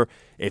don't care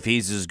if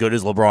he's as good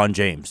as LeBron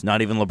James.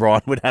 Not even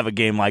LeBron would have a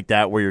game like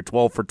that where you're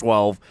 12 for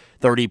 12,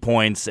 30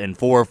 points, and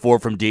 4 for 4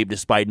 from deep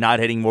despite not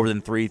hitting more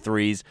than 3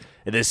 threes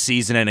this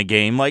season in a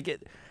game.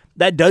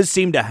 That does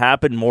seem to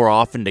happen more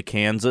often to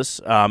Kansas.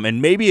 And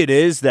maybe it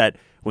is that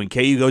when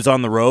KU goes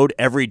on the road,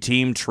 every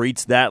team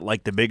treats that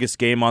like the biggest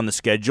game on the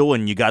schedule,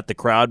 and you got the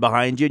crowd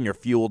behind you, and you're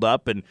fueled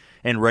up and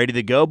ready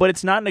to go. But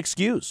it's not an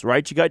excuse,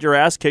 right? You got your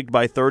ass kicked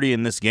by 30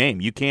 in this game.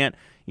 You can't,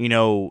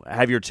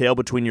 have your tail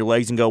between your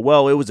legs and go,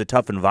 well, it was a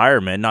tough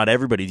environment. Not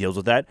everybody deals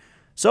with that.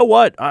 So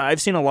what? I've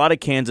seen a lot of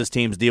Kansas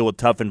teams deal with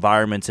tough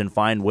environments and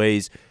find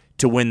ways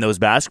to win those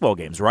basketball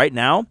games. Right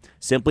now,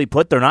 simply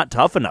put, they're not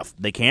tough enough.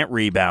 They can't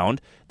rebound.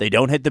 They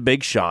don't hit the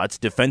big shots.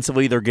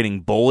 Defensively, they're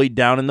getting bullied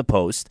down in the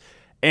post.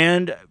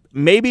 And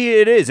maybe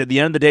it is. At the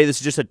end of the day, this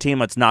is just a team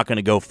that's not going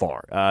to go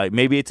far.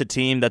 Maybe it's a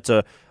team that's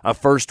a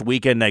first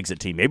weekend exit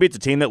team. Maybe it's a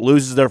team that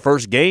loses their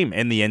first game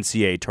in the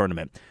NCAA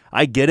tournament.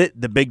 I get it.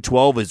 The Big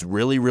 12 is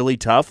really, really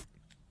tough.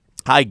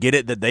 I get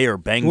it that they are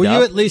banged up. Will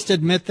you at least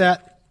admit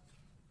that?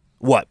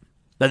 What?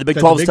 That the Big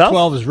 12 is tough? The Big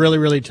 12 is really,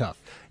 really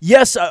tough.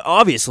 Yes,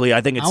 obviously,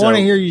 I think it's. I want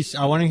to hear you.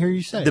 I want to hear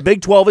you say the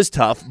Big 12 is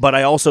tough, but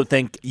I also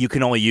think you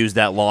can only use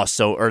that loss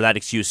or that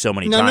excuse so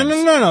many times.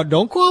 No.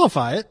 Don't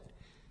qualify it,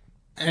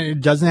 and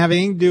it doesn't have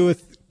anything to do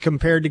with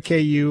compared to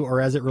KU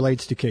or as it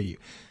relates to KU.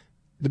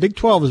 The Big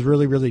 12 is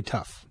really, really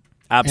tough.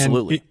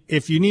 Absolutely. And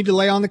if you need to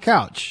lay on the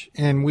couch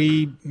and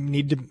we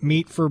need to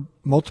meet for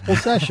multiple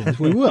sessions,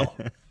 we will,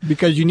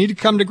 because you need to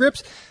come to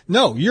grips.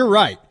 No, you're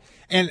right,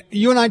 and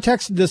you and I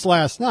texted this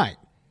last night,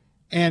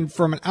 and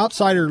from an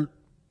outsider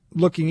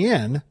looking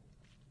in,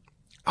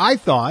 I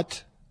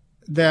thought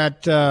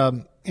that,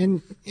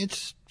 and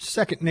it's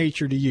second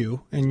nature to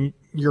you, and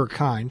you're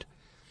kind,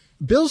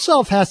 Bill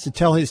Self has to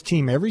tell his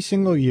team every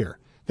single year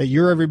that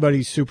you're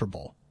everybody's Super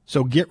Bowl,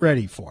 so get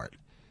ready for it.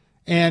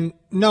 And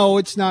no,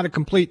 it's not a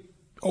complete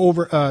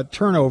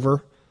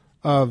turnover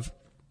of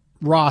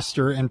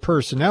roster and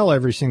personnel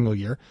every single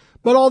year,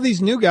 but all these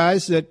new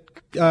guys that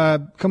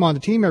come on the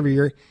team every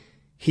year,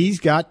 he's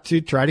got to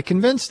try to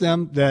convince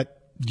them that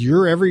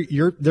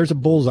there's a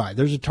bullseye,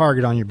 there's a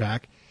target on your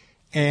back,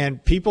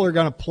 and people are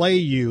going to play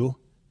you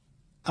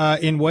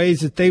in ways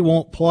that they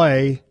won't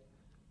play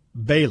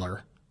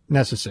Baylor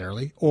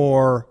necessarily,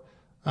 or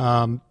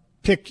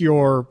pick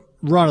your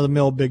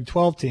run-of-the-mill Big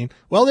 12 team.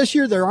 Well, this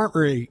year there aren't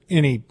really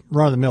any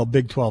run-of-the-mill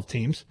Big 12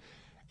 teams,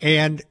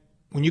 and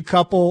when you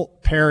couple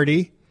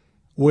parity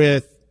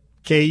with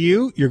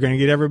KU, you're going to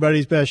get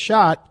everybody's best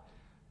shot.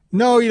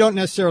 No, you don't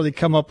necessarily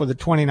come up with a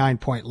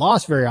 29-point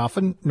loss very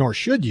often, nor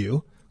should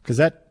you, because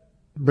that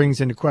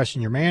brings into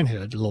question your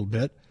manhood a little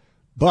bit.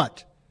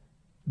 But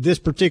this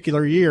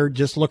particular year,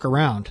 just look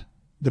around.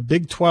 The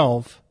Big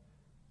 12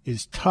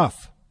 is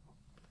tough.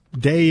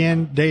 Day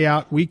in, day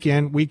out, week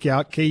in, week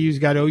out. KU's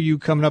got OU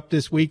coming up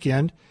this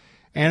weekend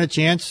and a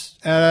chance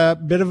at a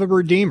bit of a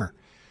redeemer.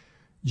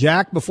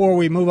 Jack, before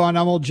we move on,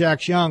 I'm old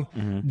Jack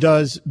Young.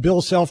 Does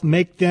Bill Self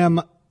make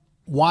them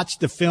watch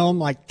the film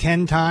like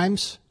 10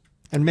 times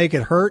and make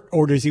it hurt,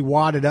 or does he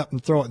wad it up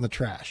and throw it in the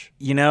trash?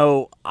 You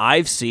know,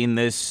 I've seen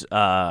this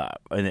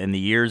in the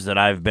years that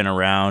I've been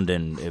around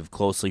and have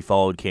closely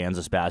followed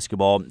Kansas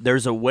basketball.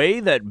 There's a way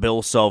that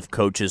Bill Self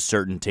coaches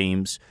certain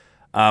teams,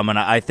 and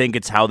I think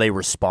it's how they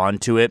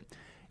respond to it.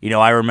 You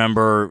know, I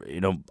remember,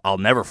 I'll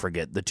never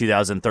forget the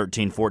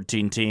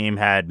 2013-14 team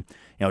had,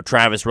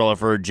 Travis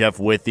Relaford, Jeff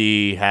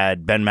Withey,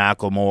 had Ben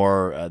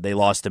McLemore. They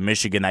lost to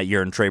Michigan that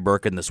year and Trey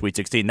Burke in the Sweet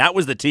 16. That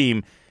was the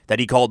team that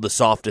he called the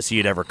softest he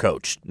had ever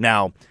coached.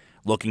 Now,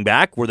 looking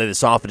back, were they the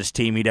softest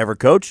team he'd ever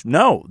coached?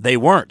 No, they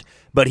weren't.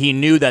 But he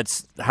knew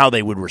that's how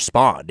they would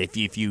respond.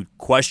 If you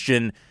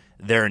question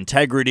their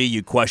integrity,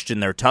 you question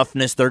their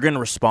toughness, they're going to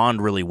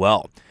respond really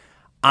well.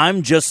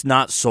 I'm just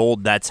not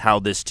sold that's how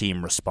this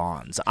team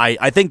responds.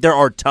 I think there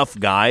are tough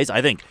guys.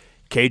 I think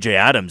KJ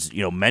Adams,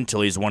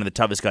 mentally is one of the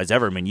toughest guys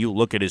ever. I mean, you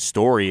look at his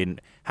story and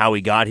how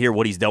he got here,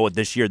 what he's dealt with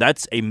this year.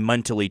 That's a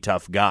mentally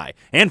tough guy,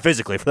 and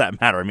physically for that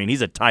matter. I mean,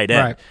 he's a tight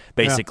end,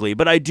 basically. Yeah.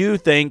 But I do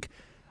think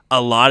a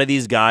lot of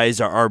these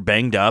guys are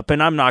banged up,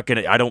 and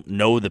I don't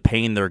know the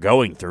pain they're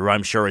going through.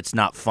 I'm sure it's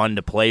not fun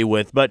to play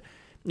with, but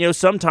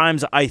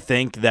sometimes I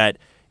think that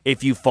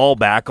if you fall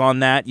back on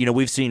that,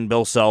 we've seen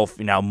Bill Self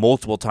now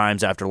multiple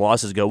times after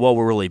losses go, well,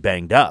 we're really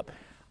banged up.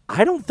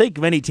 I don't think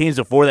many teams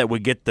before that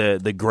would get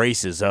the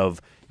graces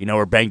of,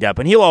 we're banged up.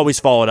 And he'll always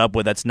follow it up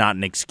with that's not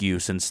an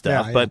excuse and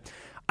stuff. Yeah. But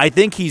I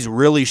think he's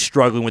really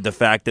struggling with the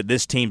fact that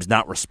this team's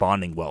not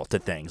responding well to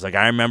things. Like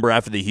I remember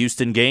after the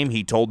Houston game,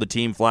 he told the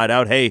team flat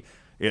out, hey,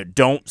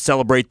 don't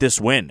celebrate this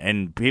win.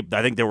 And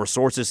I think there were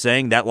sources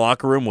saying that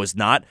locker room was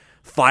not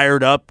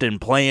fired up and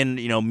playing,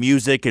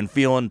 music and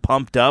feeling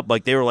pumped up.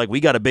 Like they were like, we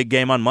got a big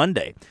game on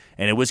Monday.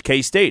 And it was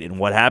K-State. And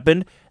what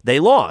happened? They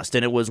lost.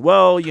 And it was,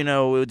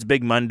 it's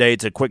Big Monday.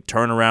 It's a quick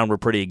turnaround. We're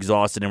pretty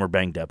exhausted and we're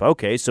banged up.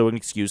 Okay, so an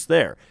excuse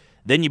there.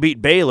 Then you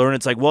beat Baylor, and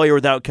it's like, well, you're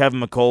without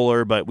Kevin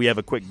McCullough, but we have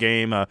a quick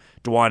game.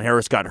 DeJuan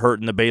Harris got hurt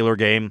in the Baylor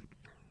game.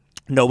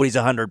 Nobody's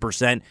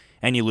 100%,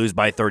 and you lose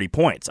by 30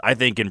 points. I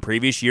think in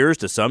previous years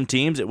to some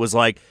teams, it was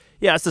like,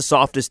 yeah, it's the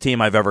softest team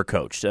I've ever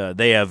coached.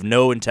 They have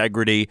no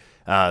integrity.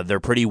 They're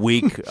pretty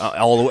weak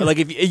all the way. Like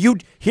if you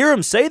hear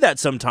them say that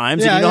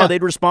sometimes, and how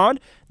they'd respond?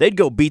 They'd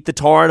go beat the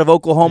tar out of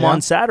Oklahoma on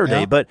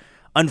Saturday. Yeah. But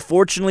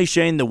unfortunately,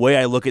 Shane, the way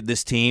I look at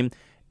this team,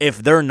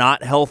 if they're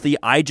not healthy,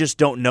 I just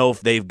don't know if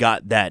they've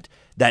got that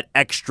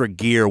extra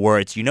gear where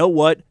it's,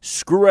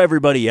 screw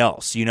everybody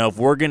else. If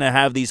we're going to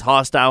have these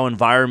hostile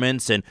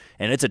environments and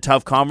it's a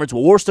tough conference,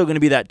 well, we're still going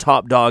to be that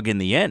top dog in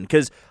the end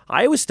because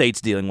Iowa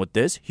State's dealing with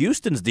this,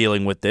 Houston's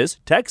dealing with this,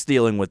 Tech's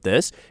dealing with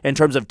this in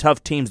terms of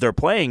tough teams they're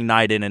playing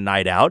night in and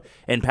night out.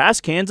 And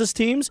past Kansas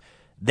teams,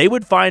 they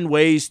would find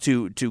ways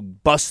to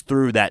bust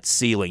through that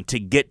ceiling to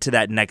get to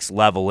that next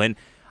level. And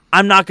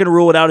I'm not going to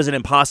rule it out as an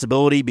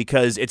impossibility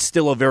because it's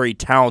still a very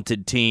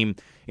talented team.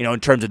 In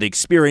terms of the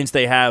experience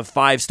they have,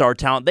 5-star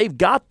talent, they've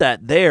got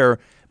that there.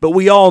 But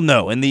we all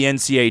know in the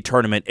NCAA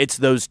tournament, it's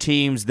those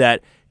teams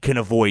that can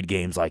avoid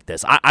games like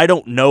this. I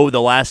don't know the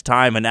last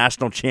time a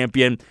national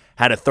champion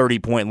had a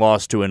 30-point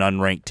loss to an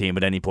unranked team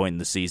at any point in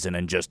the season,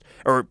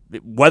 or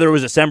whether it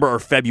was December or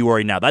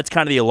February now. That's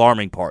kind of the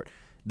alarming part.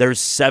 There's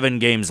 7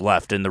 games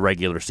left in the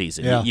regular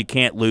season. Yeah. You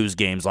can't lose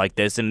games like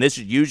this, and this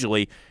is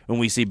usually when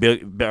we see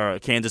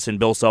Kansas and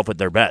Bill Self at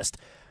their best.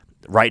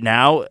 Right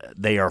now,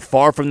 they are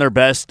far from their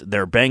best.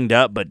 They're banged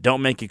up, but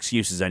don't make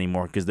excuses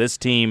anymore because this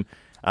team,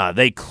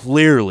 they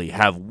clearly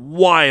have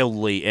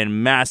wildly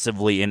and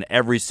massively in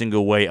every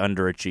single way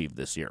underachieved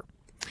this year.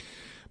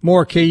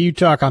 More KU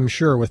talk, I'm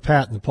sure, with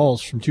Pat and the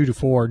Pulse from 2 to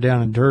 4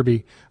 down in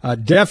Derby.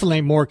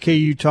 Definitely more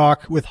KU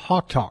talk with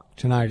Hawk Talk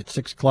tonight at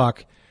 6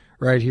 o'clock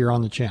right here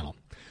on the channel.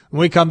 When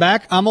we come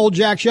back, I'm old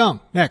Jack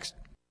Young. Next.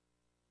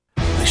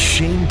 The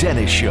Shane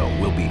Dennis Show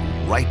will be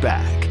right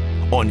back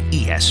on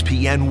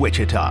ESPN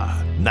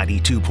Wichita,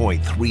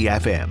 92.3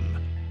 FM.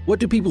 What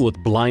do people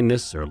with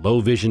blindness or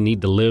low vision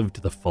need to live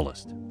to the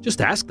fullest?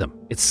 Just ask them.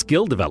 It's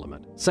skill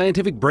development,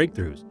 scientific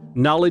breakthroughs,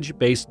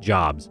 knowledge-based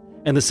jobs,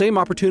 and the same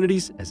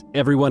opportunities as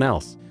everyone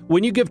else.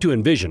 When you give to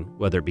Envision,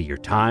 whether it be your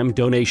time,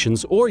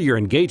 donations, or your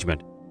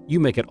engagement, you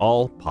make it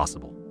all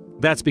possible.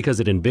 That's because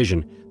at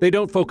Envision, they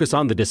don't focus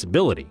on the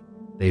disability.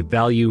 They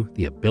value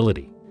the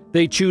ability.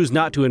 They choose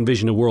not to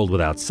envision a world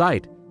without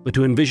sight, but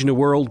to envision a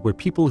world where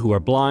people who are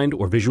blind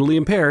or visually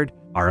impaired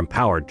are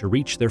empowered to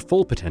reach their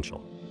full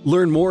potential.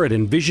 Learn more at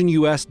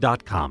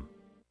envisionus.com.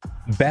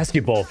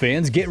 Basketball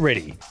fans, get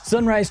ready.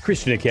 Sunrise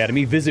Christian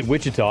Academy, Visit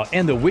Wichita,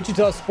 and the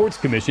Wichita Sports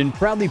Commission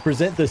proudly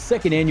present the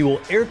 2nd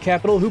annual Air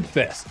Capital Hoop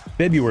Fest,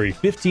 February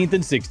 15th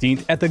and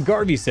 16th at the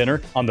Garvey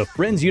Center on the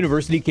Friends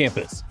University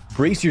campus.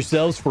 Brace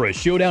yourselves for a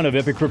showdown of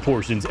epic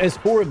proportions as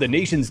 4 of the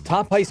nation's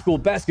top high school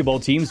basketball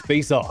teams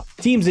face off.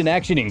 Teams in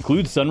action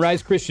include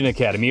Sunrise Christian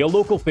Academy, a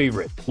local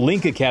favorite,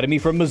 Link Academy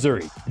from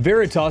Missouri,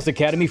 Veritas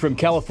Academy from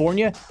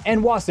California,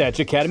 and Wasatch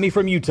Academy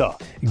from Utah.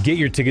 Get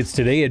your tickets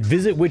today at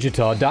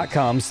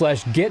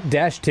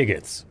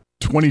visitwichita.com/get-tickets.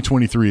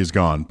 2023 is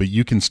gone, but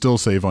you can still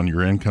save on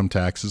your income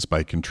taxes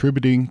by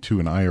contributing to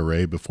an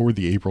IRA before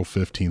the April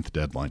 15th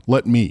deadline.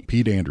 Let me,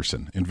 Pete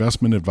Anderson,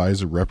 investment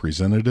advisor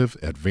representative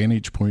at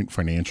Vantage Point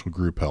Financial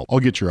Group help. I'll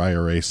get your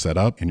IRA set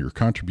up and your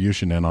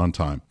contribution in on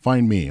time.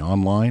 Find me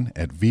online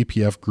at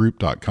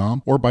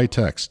vpfgroup.com or by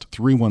text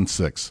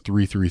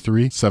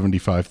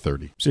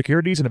 316-333-7530.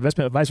 Securities and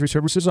investment advisory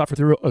services offered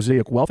through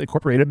IOJY Wealth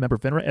Incorporated, member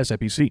FINRA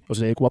SIPC.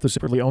 IOJY Wealth is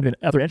separately owned, and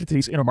other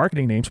entities and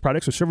marketing names,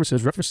 products, or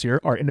services referenced here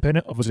are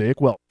independent of IOJY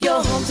Wealth.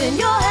 Your home's in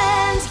your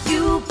hands,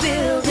 you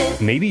build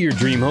it. Maybe your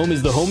dream home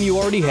is the home you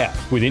already have.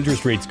 With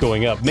interest rates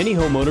going up, many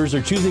homeowners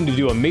are choosing to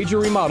do a major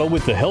remodel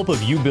with the help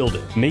of You Build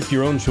It. Make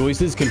your own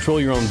choices,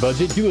 control your own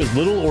budget, do as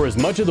little or as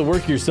much of the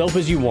work yourself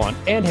as you want,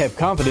 and have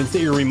confidence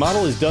that your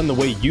remodel is done the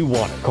way you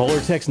want it. Call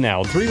or text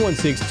now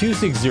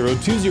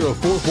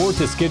 316-260-2044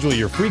 to schedule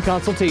your free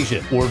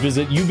consultation or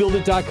visit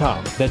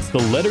youbuildit.com. That's the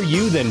letter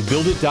U, then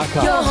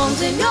buildit.com. Your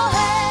home's in your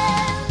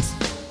hands,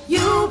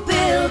 you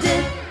build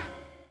it.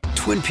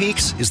 Twin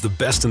Peaks is the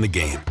best in the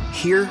game.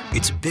 Here,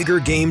 it's bigger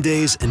game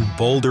days and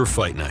bolder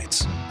fight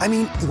nights. I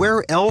mean,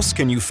 where else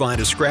can you find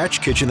a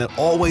scratch kitchen that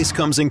always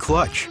comes in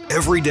clutch?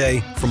 Every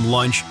day, from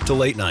lunch to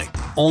late night.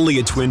 Only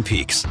at Twin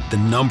Peaks, the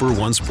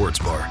 #1 sports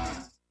bar.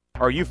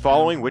 Are you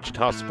following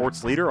Wichita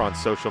Sports Leader on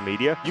social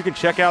media? You can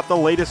check out the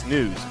latest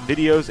news,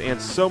 videos, and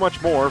so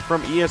much more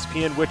from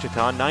ESPN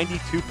Wichita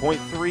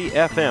 92.3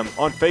 FM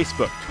on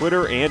Facebook,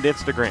 Twitter, and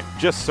Instagram.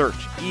 Just search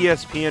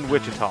ESPN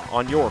Wichita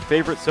on your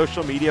favorite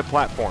social media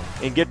platform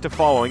and get to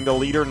following the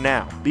leader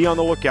now. Be on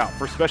the lookout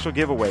for special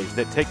giveaways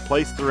that take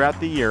place throughout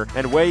the year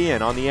and weigh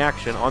in on the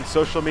action on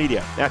social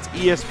media. That's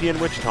ESPN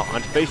Wichita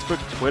on Facebook,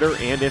 Twitter,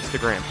 and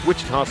Instagram.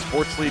 Wichita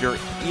Sports Leader,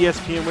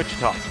 ESPN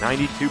Wichita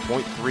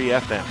 92.3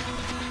 FM.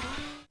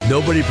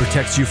 Nobody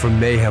protects you from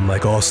mayhem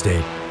like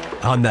Allstate.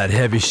 On that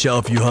heavy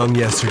shelf you hung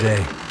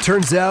yesterday.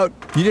 Turns out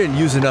you didn't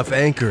use enough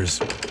anchors.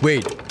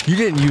 Wait, you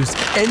didn't use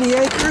any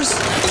anchors?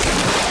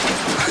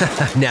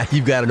 Now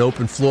you've got an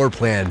open floor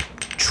plan.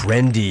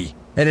 Trendy.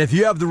 And if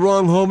you have the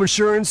wrong home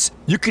insurance,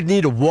 you could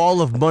need a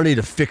wall of money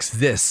to fix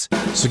this.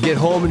 So get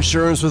home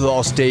insurance with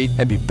Allstate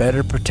and be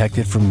better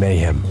protected from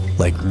mayhem,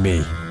 like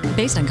me.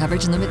 Based on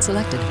coverage and limits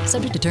selected.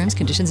 Subject to terms,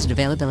 conditions, and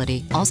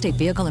availability. Allstate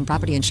Vehicle and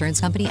Property Insurance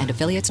Company and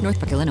affiliates,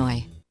 Northbrook,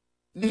 Illinois.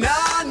 No,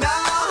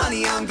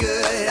 honey, I'm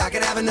good. I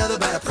could have another,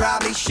 but I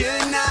probably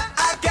should not.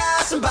 I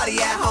got somebody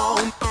at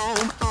home.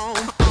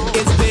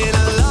 It's been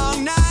a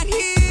long night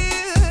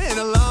here and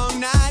a long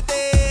night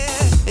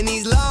there. And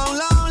these long,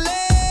 long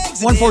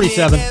legs.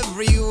 147.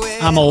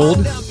 I'm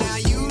old.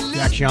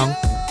 Jack's young.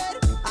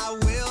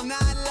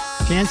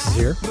 Chance is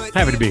here.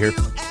 Happy to be here.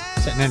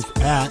 Sitting in for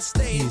Pat.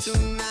 He's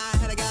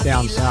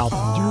down south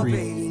in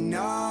Missouri.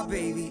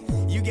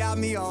 You got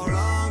me all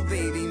wrong,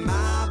 baby.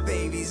 My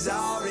baby's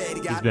already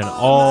got. He's been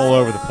all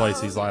over the place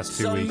these last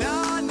 2 weeks. He's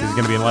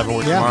going to be in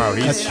Leavenworth tomorrow.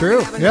 That's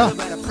true. Yeah.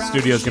 The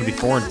studio's going to be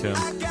foreign to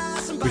him.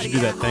 We should do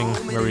that thing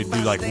where we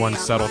do like one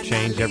subtle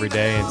change every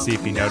day and see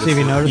if he notices. See if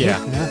he notices. Yeah.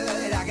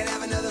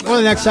 Well,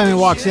 the next time he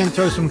walks in,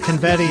 throw some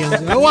confetti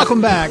and welcome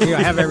back. You know,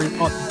 have every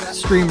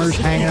streamers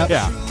hanging up.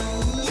 Yeah.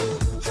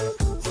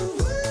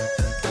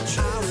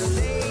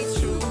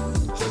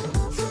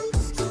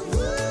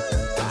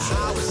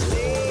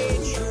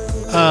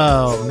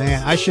 Oh,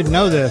 man. I should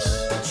know this.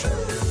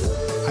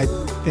 I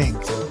think.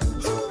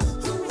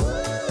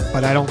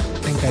 But I don't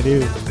think I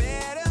do.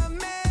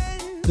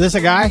 Is this a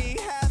guy?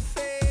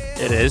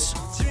 It is.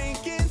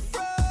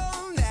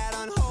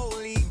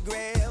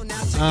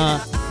 I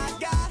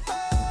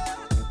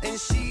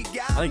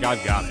think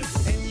I've got it.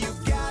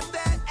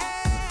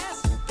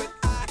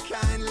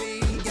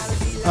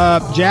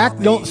 Jack,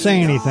 don't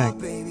say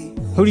anything.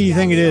 Who do you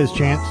think it is,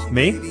 Chance?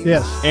 Me?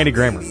 Yes. Andy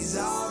Grammer.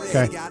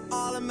 Okay.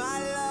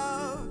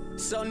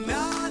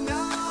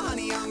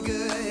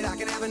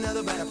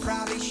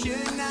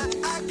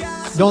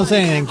 Don't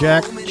say anything,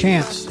 Jack.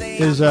 Chance,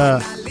 is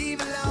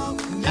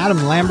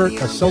Adam Lambert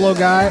a solo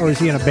guy, or is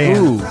he in a band?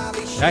 Ooh,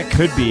 that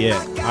could be it.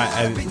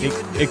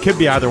 It could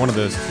be either one of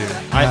those two.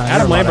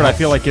 Adam Lambert, I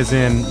feel like, is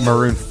in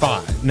Maroon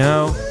 5.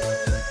 No,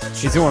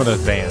 he's in one of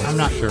those bands. I'm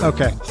not sure.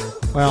 Okay.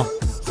 Well,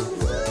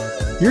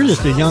 you're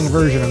just a young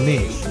version of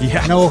me.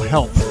 Yeah. No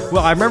help.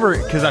 Well, I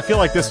remember because I feel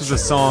like this was a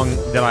song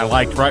that I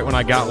liked right when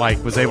I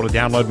was able to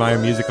download my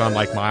own music on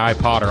like my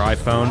iPod or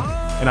iPhone.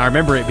 And I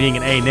remember it being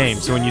an A name.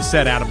 So when you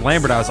said Adam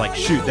Lambert, I was like,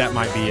 shoot, that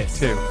might be it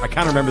too. I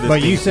kind of remember this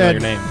being a familiar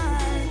name.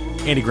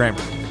 Andy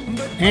Grammer.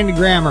 Andy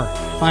Grammer.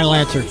 Final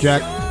answer,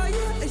 Jack.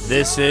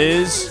 This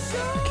is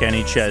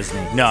Kenny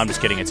Chesney. No, I'm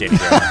just kidding. It's Andy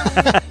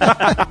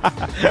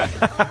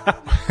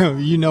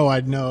Grammer. You know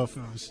I'd know if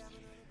it was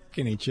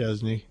Kenny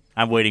Chesney.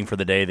 I'm waiting for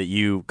the day that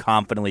you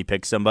confidently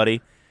pick somebody,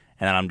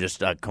 and then I'm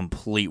just a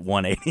complete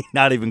 180,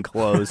 not even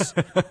close.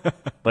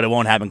 But it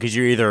won't happen because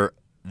you're either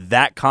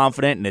that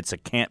confident and it's a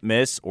can't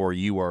miss, or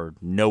you are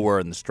nowhere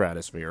in the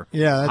stratosphere.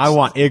 Yeah, I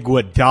want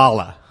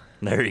Iguodala.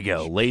 There you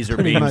go. Laser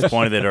beams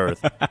pointed at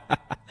Earth.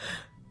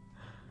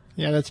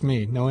 Yeah, that's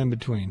me. No in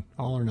between.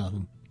 All or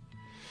nothing.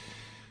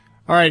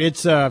 All right,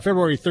 it's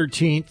February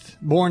 13th,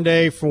 born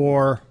day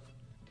for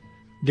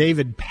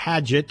David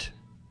Padgett.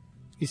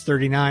 He's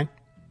 39.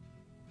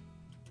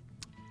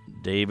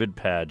 David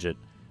Padgett.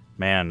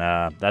 Man,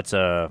 that's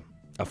a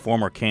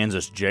former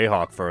Kansas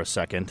Jayhawk for a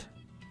second.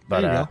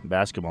 But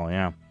basketball,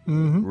 yeah.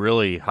 Mm-hmm.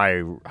 Really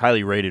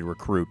highly rated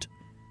recruit.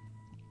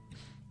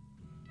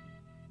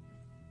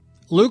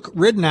 Luke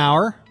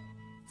Ridnour,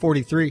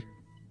 43.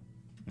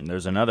 And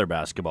there's another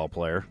basketball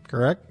player.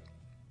 Correct.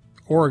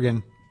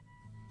 Oregon,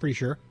 pretty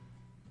sure.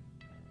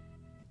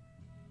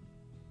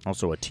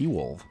 Also a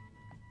T-Wolf.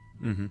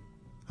 Mm-hmm.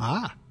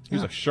 Ah.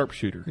 He's a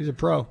sharpshooter. He's a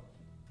pro.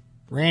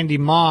 Randy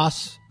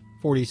Moss,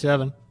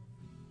 47.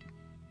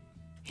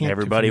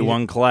 Everybody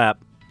one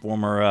clap.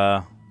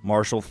 Former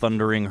Marshall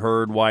Thundering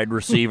Herd wide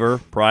receiver,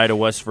 Pride of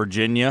West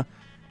Virginia.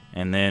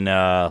 And then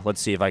let's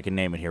see if I can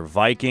name it here.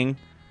 Viking,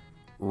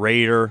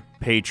 Raider,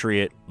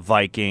 Patriot,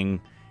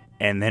 Viking,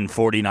 and then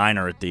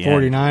 49er at the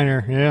end.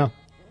 49er, yeah.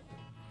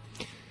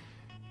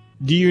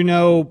 Do you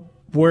know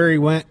where he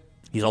went?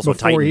 He's also a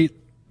Titan.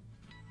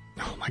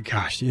 Oh, my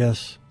gosh,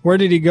 yes. Where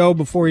did he go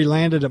before he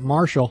landed at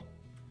Marshall?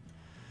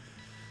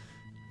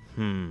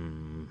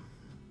 Was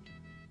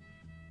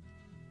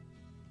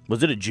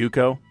it a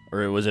JUCO,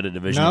 or was it a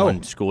Division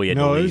I school he had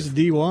to No, leave? it was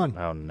D1.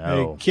 Oh,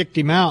 no. They kicked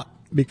him out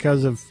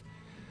because of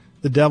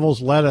the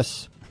Devil's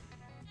lettuce.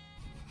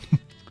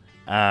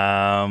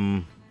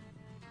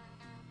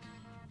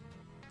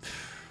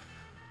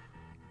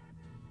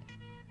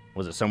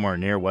 Was it somewhere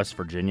near West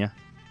Virginia?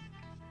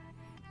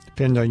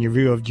 Depends on your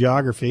view of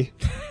geography.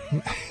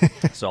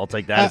 So I'll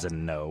take that as a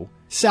no.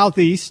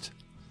 Southeast.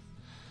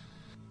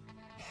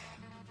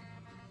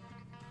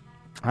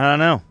 I don't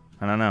know.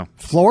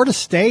 Florida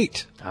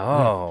State.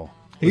 Oh.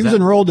 He was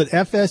enrolled at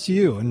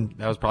FSU. And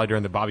that was probably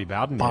during the Bobby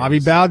Bowden days. Bobby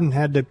Bowden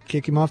had to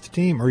kick him off the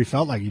team, or he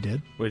felt like he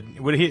did. Would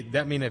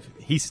that mean if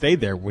he stayed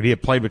there, would he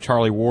have played with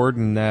Charlie Ward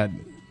and that?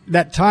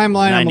 That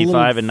timeline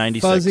 95 and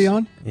 96. Fuzzy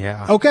on?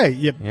 Yeah. Okay,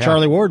 yep. Yeah.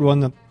 Charlie Ward won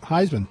the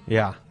Heisman.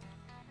 Yeah.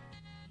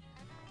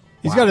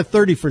 He's got a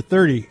 30 for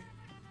 30.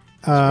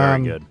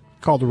 Very good.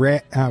 Called,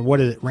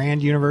 what is it,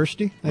 Rand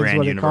University? That's Rand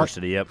what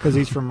University, yep. Because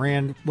he's from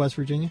Rand, West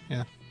Virginia?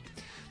 Yeah.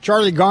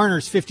 Charlie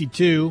Garner's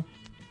 52.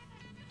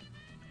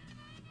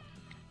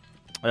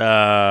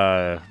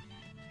 Wasn't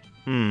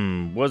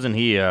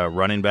he a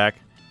running back?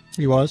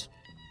 He was.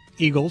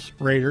 Eagles,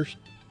 Raiders.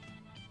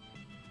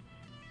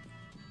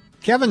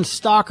 Kevin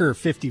Stalker,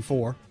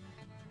 54.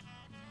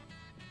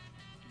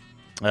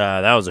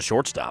 That was a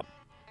shortstop.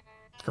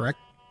 Correct.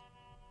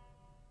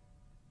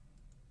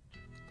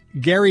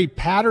 Gary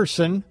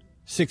Patterson,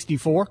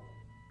 64.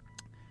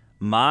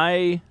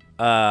 My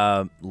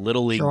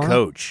Little League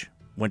coach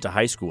went to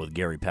high school with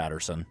Gary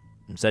Patterson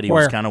and said he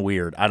Where? was kind of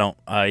weird. I don't.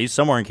 He's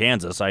somewhere in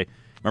Kansas. I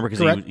remember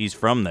because he's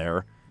from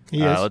there.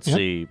 He is. Let's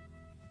see.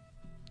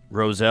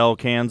 Roselle,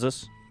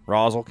 Kansas.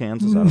 Roswell,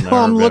 Kansas. I don't know.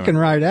 Well, I'm looking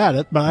right at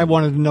it, but I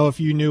wanted to know if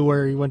you knew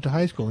where he went to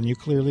high school, and you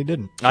clearly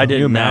didn't. So I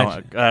didn't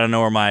know. I don't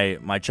know where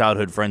my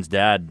childhood friend's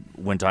dad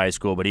went to high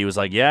school, but he was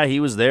like, yeah, he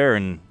was there,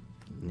 and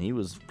he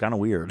was kind of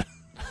weird,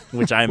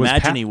 which I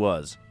imagine he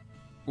was.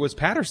 Was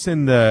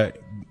Patterson the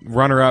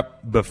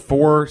runner-up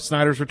before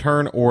Snyder's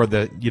return, or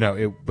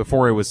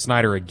before it was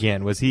Snyder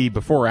again? Was he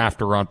before or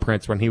after Ron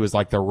Prince when he was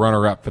like the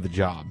runner-up for the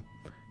job?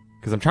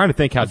 Because I'm trying to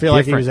think how I feel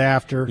like he was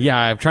after. Yeah,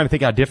 I'm trying to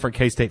think how different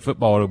K-State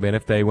football would have been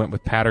if they went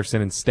with Patterson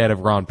instead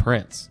of Ron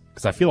Prince.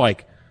 Because I feel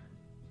like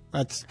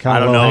that's kind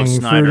I of don't know if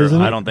Snyder. Fruit,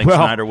 isn't it? I don't think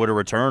Snyder would have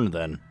returned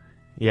then.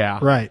 Yeah,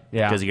 right.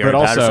 Yeah, because Gary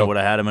Patterson would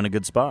have had him in a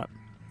good spot.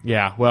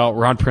 Yeah, well,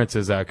 Ron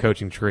Prince's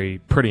coaching tree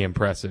pretty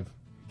impressive.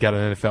 Got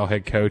an NFL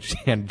head coach,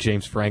 and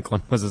James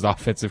Franklin was his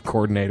offensive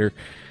coordinator.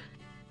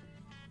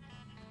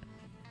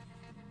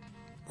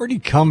 Where'd he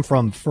come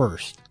from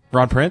first?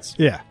 Ron Prince?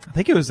 Yeah. I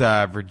think it was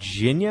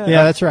Virginia.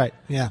 Yeah, that's right.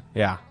 Yeah.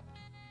 Yeah.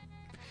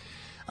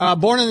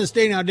 Born in this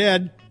day, now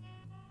dead,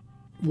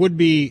 would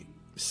be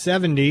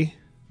 70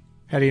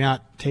 had he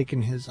not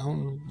taken his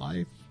own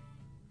life.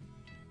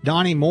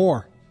 Donnie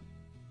Moore.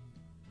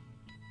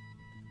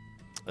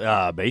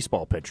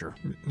 Baseball pitcher.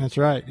 That's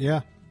right,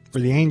 yeah. For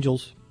the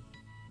Angels.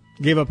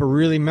 Gave up a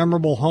really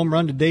memorable home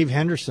run to Dave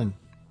Henderson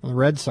on the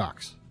Red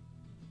Sox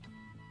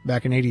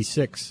back in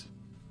 86.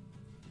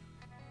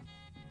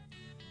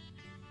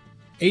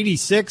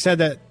 86 had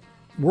that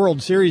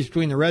World Series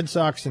between the Red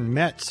Sox and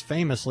Mets,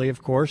 famously,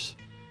 of course.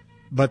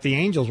 But the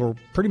Angels were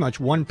pretty much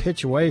one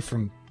pitch away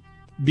from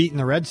beating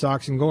the Red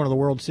Sox and going to the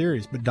World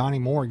Series. But Donnie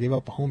Moore gave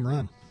up a home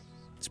run.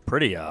 It's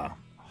pretty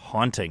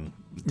haunting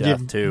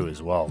death, too,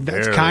 as well.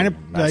 That's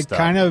Very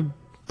kind of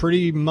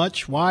pretty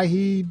much why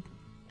he,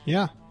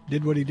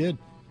 did what he did.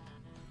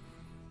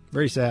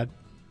 Very sad.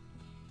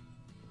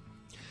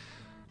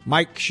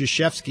 Mike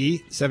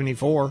Krzyzewski,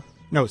 74.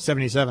 No,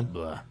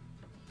 77.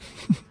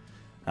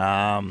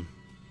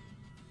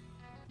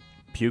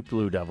 Puke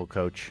Blue Devil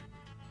coach.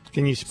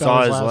 Can you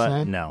spell his last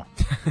name? No.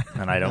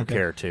 and I don't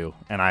care to.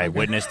 And I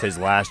witnessed his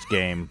last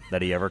game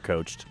that he ever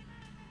coached,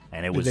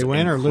 and it was Did they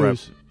win or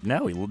lose?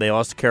 No, they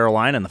lost to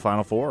Carolina in the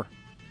Final Four.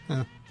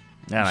 Huh.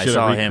 And I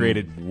saw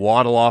him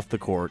waddle off the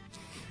court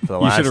for the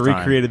last time. You should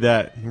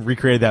have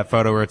recreated that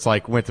photo where it's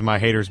like went to my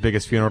hater's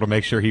biggest funeral to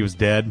make sure he was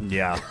dead.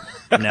 Yeah.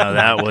 No,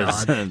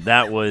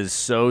 that was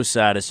so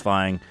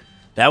satisfying.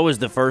 That was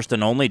the first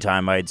and only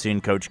time I had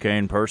seen Coach K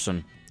in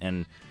person,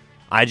 and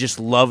I just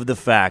love the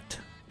fact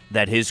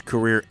that his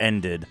career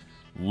ended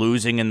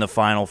losing in the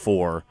Final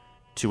Four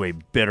to a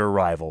bitter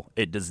rival.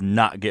 It does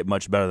not get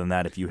much better than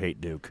that if you hate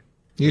Duke.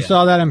 You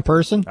saw that in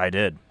person? I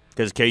did,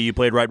 because KU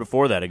played right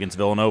before that against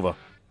Villanova.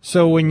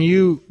 So when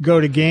you go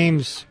to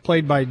games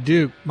played by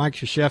Duke, Mike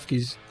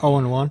Krzyzewski's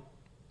 0-1?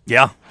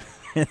 Yeah.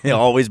 He'll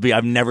always be.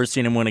 I've never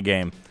seen him win a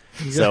game.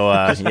 So,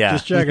 yeah.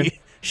 Just checking.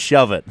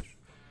 Shove it.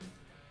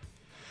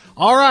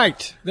 All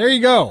right. There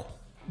you go.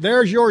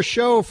 There's your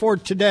show for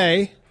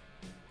today.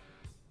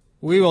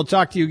 We will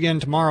talk to you again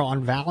tomorrow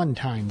on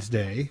Valentine's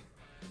Day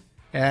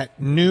at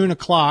noon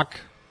o'clock.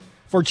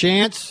 For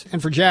Chance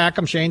and for Jack,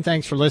 I'm Shane.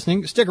 Thanks for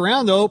listening. Stick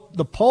around, though.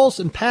 The Pulse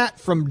and Pat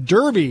from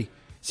Derby,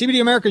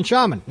 CBD American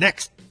Shaman,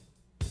 next.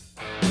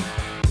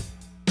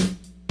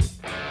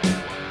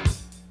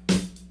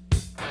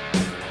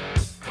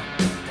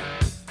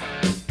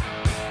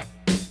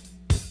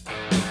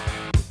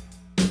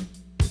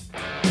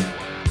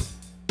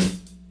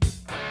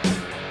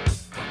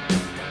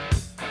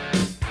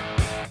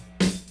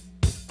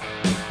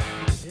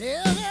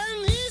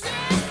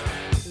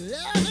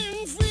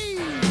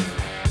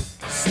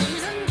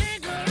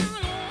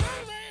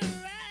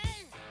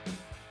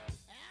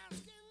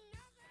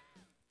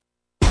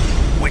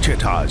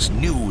 Wichita's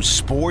new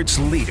sports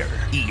leader,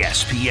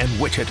 ESPN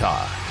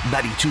Wichita,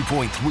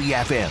 92.3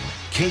 FM,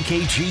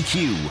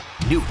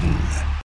 KKGQ, Newton.